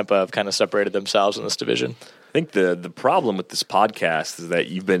and Tampa have kind of separated themselves in this division. I think the problem with this podcast is that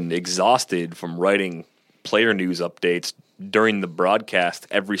you've been exhausted from writing player news updates during the broadcast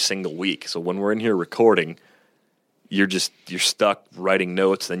every single week. So when we're in here recording, you're stuck writing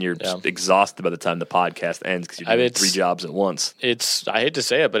notes, and you're just exhausted by the time the podcast ends because you're doing 3 jobs at once. I hate to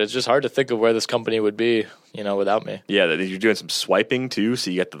say it, but it's just hard to think of where this company would be, without me. Yeah, you're doing some swiping too,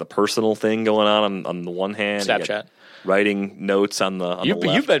 so you get the personal thing going on the one hand. Snapchat. Writing notes on the left.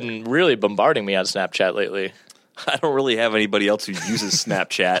 You've been really bombarding me on Snapchat lately. I don't really have anybody else who uses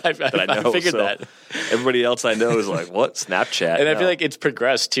Snapchat that I know. I figured that. Everybody else I know is like, what? Snapchat? And I feel like it's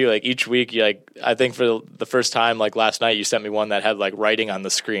progressed too. Like each week, I think for the first time, like last night, you sent me one that had like writing on the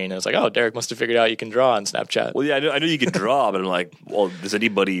screen. And it's like, oh, Derek must have figured out you can draw on Snapchat. Well, yeah, I know you can draw, but I'm like, well, does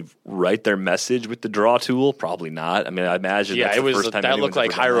anybody write their message with the draw tool? Probably not. I mean, I imagine that's the first time that looked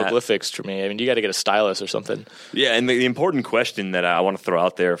like hieroglyphics to me. I mean, you got to get a stylus or something. Yeah, and the important question that I want to throw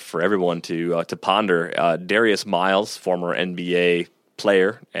out there for everyone to ponder, Darius Miles, former NBA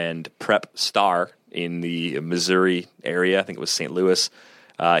player and prep star in the Missouri area, I think it was St. Louis,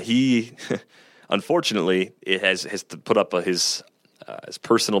 he unfortunately has to put up his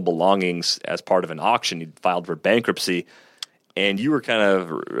personal belongings as part of an auction. He filed for bankruptcy, and you were kind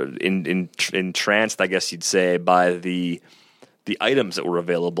of entranced, I guess you'd say, by the items that were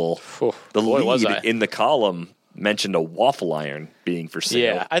available. The lead in the column mentioned a waffle iron being for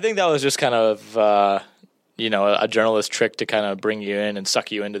sale. Yeah, I think that was just kind of a journalist trick to kind of bring you in and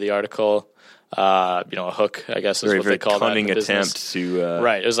suck you into the article. A hook, I guess, is what they call that in the business. Attempt to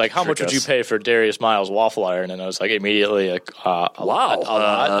right. It was like, how much would you pay for Darius Miles waffle iron? And I was like, immediately, like, a lot.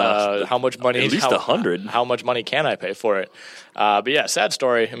 How much money? At least 100. How much money can I pay for it? But yeah, sad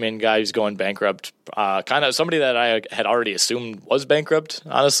story. I mean, guy who's going bankrupt. Kind of somebody that I had already assumed was bankrupt.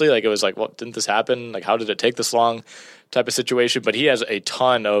 Honestly, like it was like, well, didn't this happen? Like, how did it take this long? Type of situation. But he has a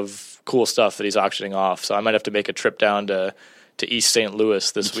ton of cool stuff that he's auctioning off. So I might have to make a trip down to East St.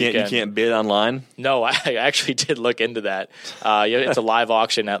 Louis this weekend. You can't bid online? No, I actually did look into that. It's a live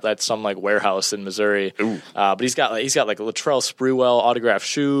auction at some like warehouse in Missouri. But he's got like Latrell Sprewell autographed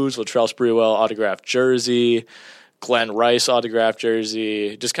shoes, Latrell Sprewell autographed jersey, Glenn Rice autographed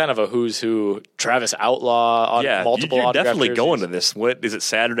jersey, just kind of a who's who. Travis Outlaw, multiple you're autographed definitely jerseys. Going to this. What is it?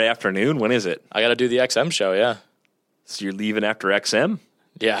 Saturday afternoon? When is it? I got to do the XM show. Yeah. So you're leaving after XM?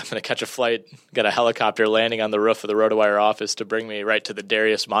 Yeah, I'm going to catch a flight, got a helicopter landing on the roof of the RotoWire office to bring me right to the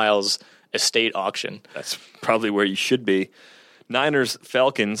Darius Miles estate auction. That's probably where you should be. Niners,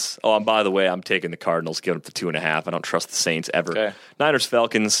 Falcons. Oh, and by the way, I'm taking the Cardinals, giving up the 2.5. I don't trust the Saints ever. Okay. Niners,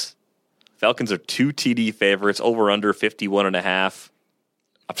 Falcons. Falcons are 2 TD favorites, over under 51.5.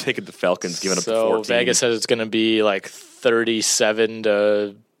 I'm taking the Falcons, giving up the 14. So Vegas says it's going to be like 37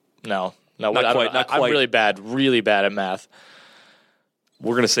 to no. Not quite. I'm really bad at math.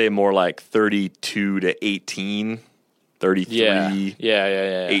 We're going to say more like 32 to 18, 33,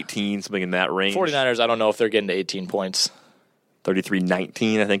 yeah. 18, something in that range. 49ers, I don't know if they're getting to 18 points.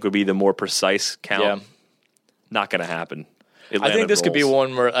 33-19, I think would be the more precise count. Yeah. Not going to happen. I think this could be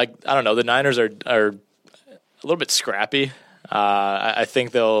one where, like, I don't know, the Niners are a little bit scrappy. I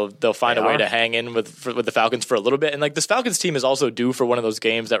think they'll find a way to hang in with the Falcons for a little bit. And like this Falcons team is also due for one of those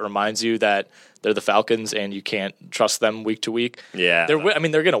games that reminds you that they're the Falcons and you can't trust them week to week. Yeah, they're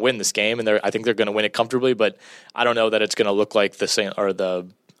going to win this game, and I think they're going to win it comfortably. But I don't know that it's going to look like the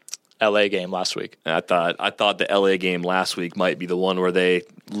LA game last week. I thought the LA game last week might be the one where they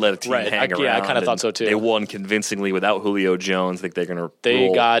let a team hang around. Yeah, I kind of thought so too. They won convincingly without Julio Jones. I think they're going to.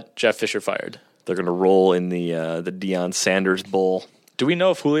 They got Jeff Fisher fired. They're going to roll in the Deion Sanders Bowl. Do we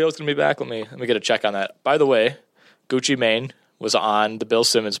know if Julio's going to be back? Let me get a check on that. By the way, Gucci Mane was on the Bill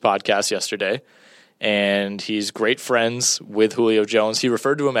Simmons podcast yesterday, and he's great friends with Julio Jones. He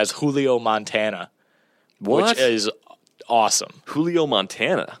referred to him as Julio Montana, which is awesome. Julio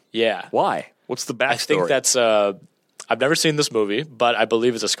Montana? Yeah. Why? What's the backstory? I think that's I've never seen this movie, but I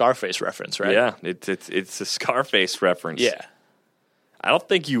believe it's a Scarface reference, right? Yeah, it's a Scarface reference. Yeah. I don't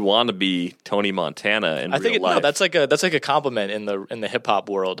think you want to be Tony Montana in real life. No, that's like a compliment in the hip hop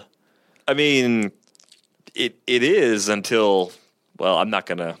world. I mean, it is until, well, I'm not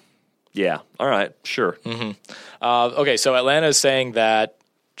gonna. Yeah, all right, sure. Mm-hmm. Okay, so Atlanta is saying that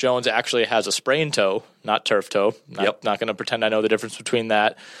Jones actually has a sprained toe, not turf toe. Not going to pretend I know the difference between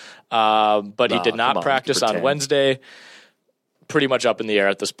that. But he did not practice on Wednesday. Pretty much up in the air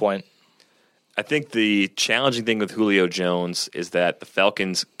at this point. I think the challenging thing with Julio Jones is that the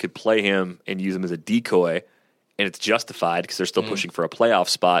Falcons could play him and use him as a decoy, and it's justified because they're still pushing for a playoff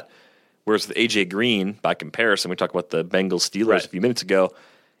spot. Whereas with A.J. Green, by comparison, we talked about the Bengals-Steelers a few minutes ago,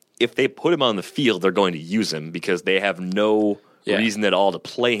 if they put him on the field, they're going to use him because they have no reason at all to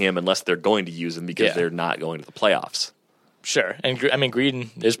play him unless they're going to use him because they're not going to the playoffs. Sure. And I mean, Green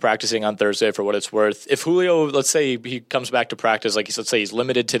is practicing on Thursday for what it's worth. If Julio, let's say he comes back to practice, let's say he's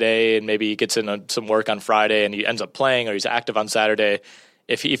limited today and maybe he gets in some work on Friday and he ends up playing or he's active on Saturday,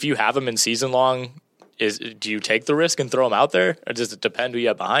 if you have him in season long, do you take the risk and throw him out there? Or does it depend who you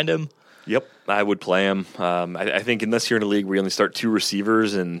have behind him? Yep, I would play him. I think unless you're in a league where you only start 2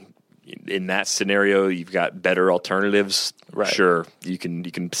 receivers and in that scenario, you've got better alternatives. Right. Sure, you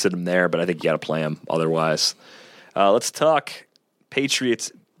can sit him there, but I think you got to play him otherwise. Let's talk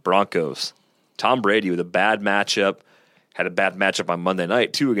Patriots-Broncos. Tom Brady with a bad matchup. Had a bad matchup on Monday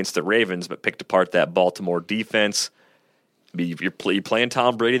night, too, against the Ravens, but picked apart that Baltimore defense. I mean, you're playing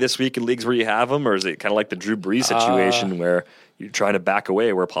Tom Brady this week in leagues where you have him, or is it kind of like the Drew Brees situation where you're trying to back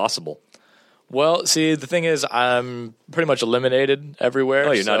away where possible? Well, see, the thing is, I'm pretty much eliminated everywhere.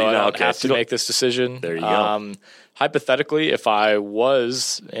 Oh, you're not even I don't okay. have to make this decision. There you go. Hypothetically, if I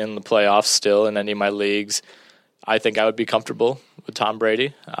was in the playoffs still in any of my leagues, I think I would be comfortable with Tom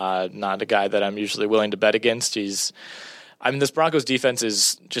Brady. Not a guy that I'm usually willing to bet against. This Broncos defense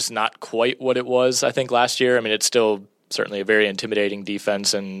is just not quite what it was, I think, last year. I mean, it's still certainly a very intimidating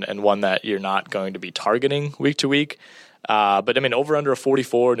defense and one that you're not going to be targeting week to week. But, I mean, over under a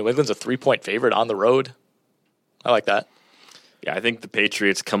 44, New England's a 3-point favorite on the road. I like that. Yeah, I think the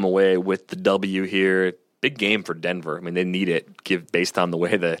Patriots come away with the W here. Big game for Denver. I mean, they need it based on the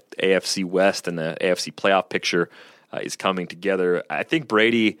way the AFC West and the AFC playoff picture is coming together. I think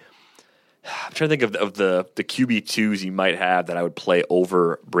Brady, I'm trying to think of the QB2s you might have that I would play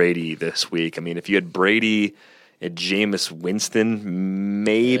over Brady this week. I mean, if you had Brady and Jameis Winston,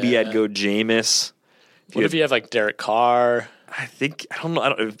 maybe I'd go Jameis. What if you have like Derek Carr? I don't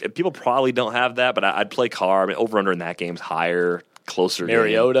know. People probably don't have that, but I'd play Carr. I mean, over-under in that game's higher, closer.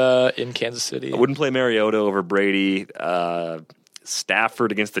 Mariota in Kansas City. I wouldn't play Mariota over Brady.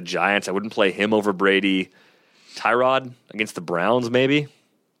 Stafford against the Giants. I wouldn't play him over Brady. Tyrod against the Browns, maybe?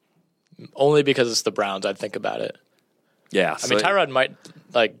 Only because it's the Browns, I'd think about it. Yeah. I mean, Tyrod might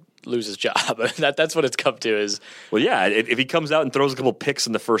lose his job. That's what it's come to is. Well, yeah, if he comes out and throws a couple picks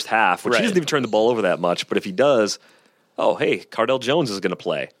in the first half, which he doesn't even turn the ball over that much, but if he does, hey, Cardell Jones is going to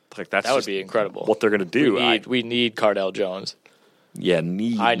play. That would be incredible. What they're going to do. We need Cardell Jones. Yeah, I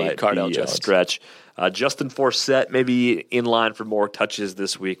need Cardell Jones. A stretch. Justin Forsett maybe in line for more touches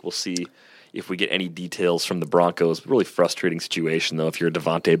this week. We'll see if we get any details from the Broncos. Really frustrating situation, though, if you're a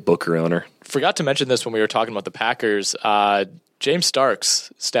Devontae Booker owner. Forgot to mention this when we were talking about the Packers. James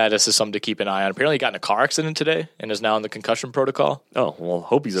Stark's status is something to keep an eye on. Apparently he got in a car accident today and is now in the concussion protocol. Oh, well,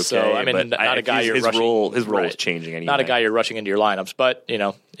 hope he's okay. So, I mean, not a guy his role is changing anyway. Not a guy you're rushing into your lineups, but,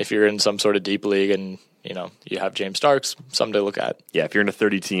 if you're in some sort of deep league and, you have James Starks, something to look at. Yeah, if you're in a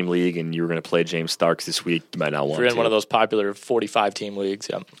 30-team league and you were going to play James Starks this week, you might not want to. If you're in one of those popular 45-team leagues,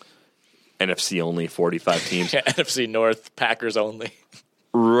 yeah. NFC only, 45 teams. Yeah, NFC North, Packers only.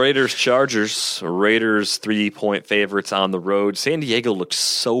 Raiders-Chargers. Raiders 3-point favorites on the road. San Diego looked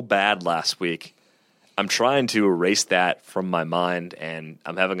so bad last week. I'm trying to erase that from my mind, and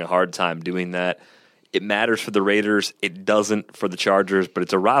I'm having a hard time doing that. It matters for the Raiders. It doesn't for the Chargers, but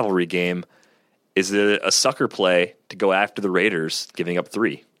it's a rivalry game. Is it a sucker play to go after the Raiders, giving up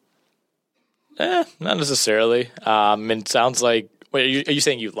 3? Not necessarily. It sounds like... Wait, are you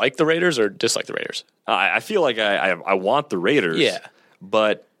saying you like the Raiders or dislike the Raiders? I feel like I want the Raiders. Yeah.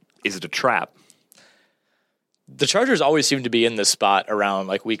 But is it a trap? The Chargers always seem to be in this spot around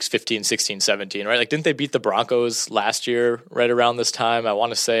like weeks 15, 16, 17, right? Like, didn't they beat the Broncos last year right around this time? I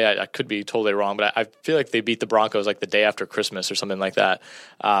want to say, I could be totally wrong, but I feel like they beat the Broncos like the day after Christmas or something like that.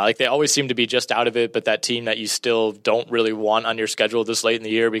 Like, they always seem to be just out of it, but that team that you still don't really want on your schedule this late in the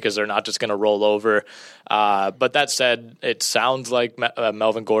year because they're not just going to roll over. But that said, it sounds like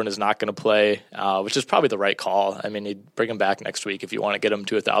Melvin Gordon is not going to play, which is probably the right call. I mean, you'd bring him back next week if you want to get him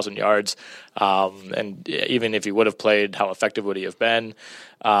to 1,000 yards. And even if he would have played, how effective would he have been?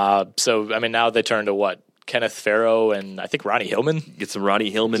 So, I mean, now they turn to what? Kenneth Farrow and I think Ronnie Hillman. Get some Ronnie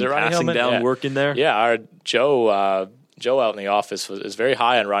Hillman Ronnie passing Hillman? down Yeah. work in there. Yeah, our Joe out in the office is very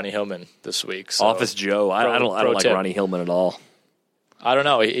high on Ronnie Hillman this week. So Office Joe. I don't like tip. Ronnie Hillman at all. I don't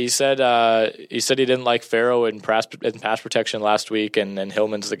know. He said he didn't like Farrow in pass protection last week, and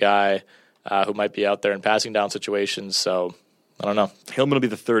Hillman's the guy who might be out there in passing down situations. So I don't know. Hillman will be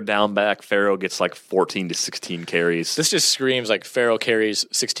the third down back. Farrow gets like 14 to 16 carries. This just screams like Farrow carries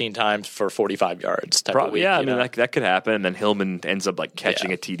 16 times for 45 yards type of week. Yeah, I mean, that could happen. And then Hillman ends up like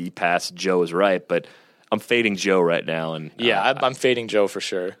catching a TD pass. Joe is right, but I'm fading Joe right now. And I'm fading Joe for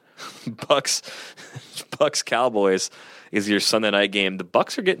sure. Bucks Cowboys is your Sunday night game. The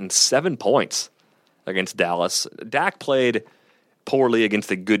Bucks are getting 7 points against Dallas. Dak played poorly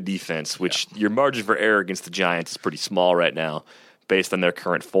against a good defense, which your margin for error against the Giants is pretty small right now based on their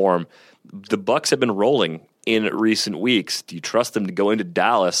current form. The Bucks have been rolling in recent weeks. Do you trust them to go into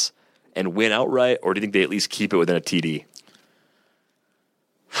Dallas and win outright, or do you think they at least keep it within a TD?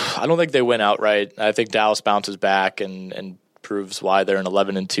 I don't think they win outright. I think Dallas bounces back and proves why they're an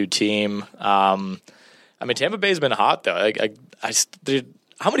 11-2 team. I mean, Tampa Bay's been hot though.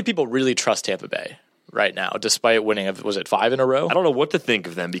 How many people really trust Tampa Bay right now, despite winning? Was it 5 in a row? I don't know what to think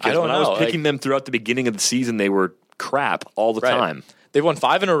of them because when I was picking them throughout the beginning of the season, they were crap all the time. They've won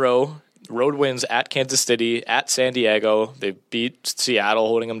 5 in a row. Road wins at Kansas City, at San Diego. They beat Seattle,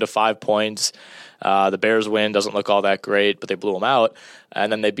 holding them to 5 points. The Bears win, doesn't look all that great, but they blew them out.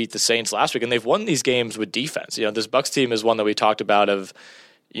 And then they beat the Saints last week, and they've won these games with defense. You know, this Bucs team is one that we talked about of,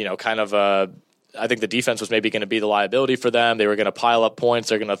 you know, kind of I think the defense was maybe going to be the liability for them. They were going to pile up points.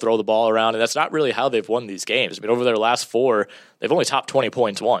 They're going to throw the ball around, and that's not really how they've won these games. I mean, over their last 4, they've only topped 20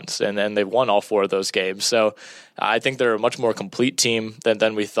 points once, and then they've won all 4 of those games. So I think they're a much more complete team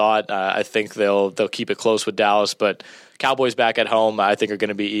than we thought. I think they'll keep it close with Dallas, but Cowboys back at home, I think, are going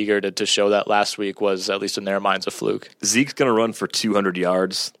to be eager to show that last week was, at least in their minds, a fluke. Zeke's going to run for 200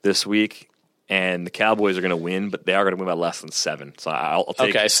 yards this week, and the Cowboys are going to win, but they are going to win by less than 7. So I'll take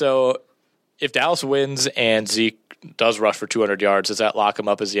Okay, so if Dallas wins and Zeke does rush for 200 yards, does that lock him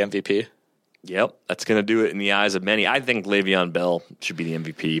up as the MVP? Yep, that's going to do it in the eyes of many. I think Le'Veon Bell should be the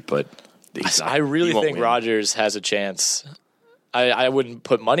MVP, but I really think Rodgers has a chance. I wouldn't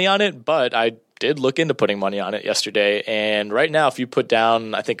put money on it, but I did look into putting money on it yesterday. And right now, if you put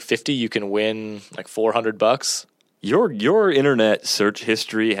down, I think 50, you can win like $400. Your internet search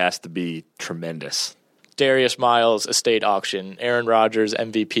history has to be tremendous. Darius Miles estate auction, Aaron Rodgers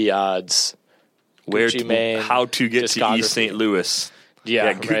MVP odds. Gucci Mane, how to get to East St. Louis. Yeah,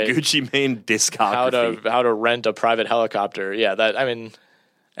 right. Gucci Mane discography. How to rent a private helicopter. Yeah,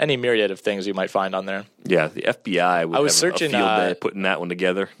 any myriad of things you might find on there. Yeah, the FBI would have searching, a field day putting that one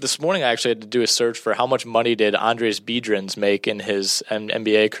together. This morning I actually had to do a search for how much money did Andres Biedrins make in his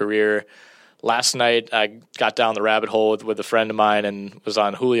NBA career. Last night I got down the rabbit hole with a friend of mine and was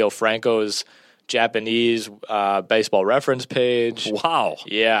on Julio Franco's Japanese baseball reference page. Wow.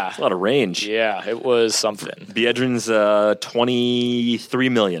 Yeah. That's a lot of range. Yeah, it was something. Biedrin's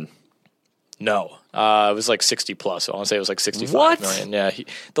 $23 million. No. It was like 60 plus. I want to say it was like 65 million. Yeah.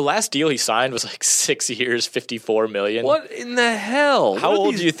 The last deal he signed was like 6 years, $54 million. What in the hell? How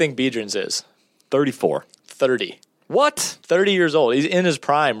old do you think Biedrins is? 34. 30. What? 30 years old. He's in his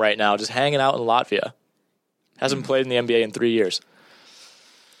prime right now, just hanging out in Latvia. Hasn't played in the NBA in 3 years.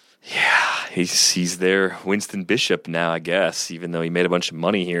 Yeah, he's their Winston Bishop now, I guess, even though he made a bunch of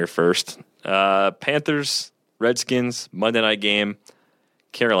money here first. Panthers, Redskins, Monday night game.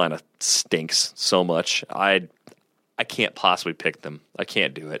 Carolina stinks so much. I can't possibly pick them. I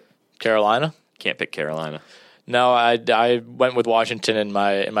can't do it. Carolina? Can't pick Carolina. No, I went with Washington in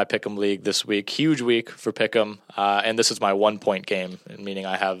my Pick'em league this week. Huge week for Pick'em, and this is my 1 point game, meaning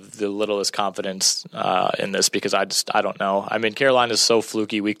I have the littlest confidence in this because I don't know. I mean, Carolina is so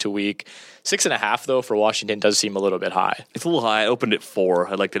fluky week to week. 6.5 though for Washington does seem a little bit high. It's a little high. I opened at 4.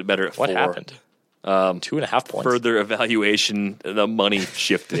 I liked it better at 4. What happened? 2.5 points. Further evaluation, the money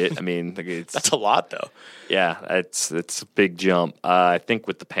shifted it. I mean, that's a lot though. Yeah, it's a big jump. I think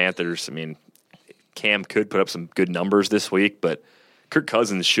with the Panthers, I mean, Cam could put up some good numbers this week, but Kirk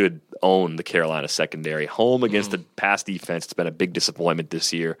Cousins should own the Carolina secondary. Home against the pass defense, it's been a big disappointment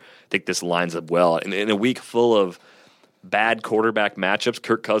this year. I think this lines up well. And in a week full of bad quarterback matchups,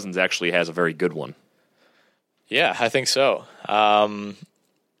 Kirk Cousins actually has a very good one. Yeah, I think so. I'm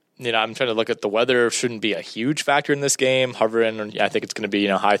trying to look at the weather. Shouldn't be a huge factor in this game. Hovering, I think it's going to be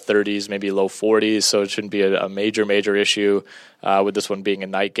high 30s, maybe low 40s, so it shouldn't be a major issue with this one being a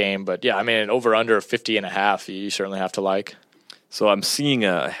night game. But yeah, an over-under 50.5, you certainly have to like. So I'm seeing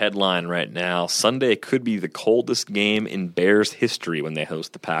a headline right now. Sunday could be the coldest game in Bears history when they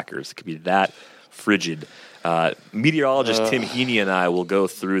host the Packers. It could be that frigid. Meteorologist Tim Heaney and I will go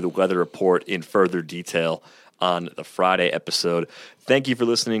through the weather report in further detail on the Friday episode. Thank you for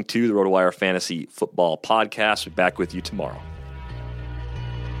listening to the RotoWire Fantasy Football Podcast. We'll be back with you tomorrow.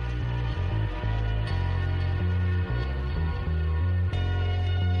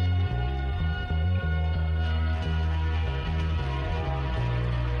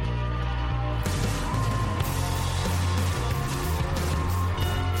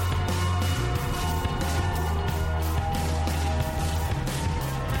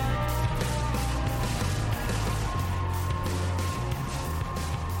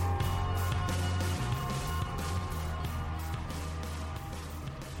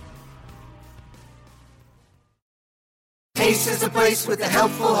 Ace is a place with the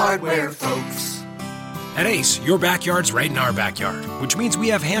helpful hardware, folks. At Ace, your backyard's right in our backyard, which means we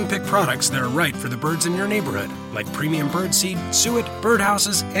have hand-picked products that are right for the birds in your neighborhood, like premium bird seed, suet,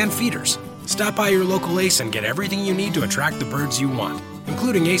 birdhouses, and feeders. Stop by your local Ace and get everything you need to attract the birds you want,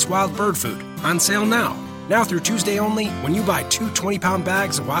 including Ace Wild Bird Food, on sale now. Now through Tuesday only, when you buy 2 20-pound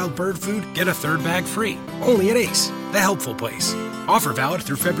bags of wild bird food, get a third bag free. Only at Ace, the helpful place. Offer valid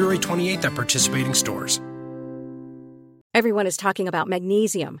through February 28th at participating stores. Everyone is talking about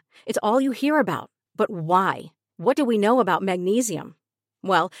magnesium. It's all you hear about. But why? What do we know about magnesium?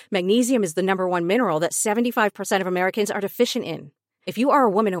 Well, magnesium is the number one mineral that 75% of Americans are deficient in. If you are a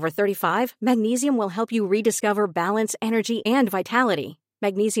woman over 35, magnesium will help you rediscover balance, energy, and vitality.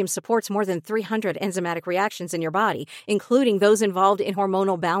 Magnesium supports more than 300 enzymatic reactions in your body, including those involved in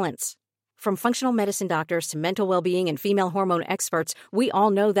hormonal balance. From functional medicine doctors to mental well-being and female hormone experts, we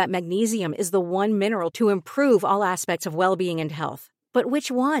all know that magnesium is the one mineral to improve all aspects of well-being and health. But which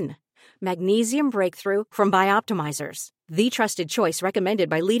one? Magnesium Breakthrough from Bioptimizers, the trusted choice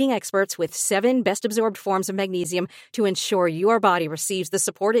recommended by leading experts with 7 best-absorbed forms of magnesium to ensure your body receives the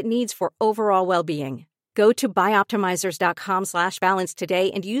support it needs for overall well-being. Go to bioptimizers.com/balance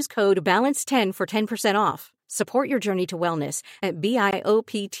today and use code BALANCE10 for 10% off. Support your journey to wellness at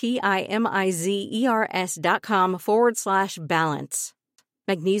bioptimizers.com/balance.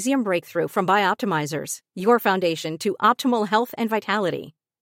 Magnesium Breakthrough from Bioptimizers, your foundation to optimal health and vitality.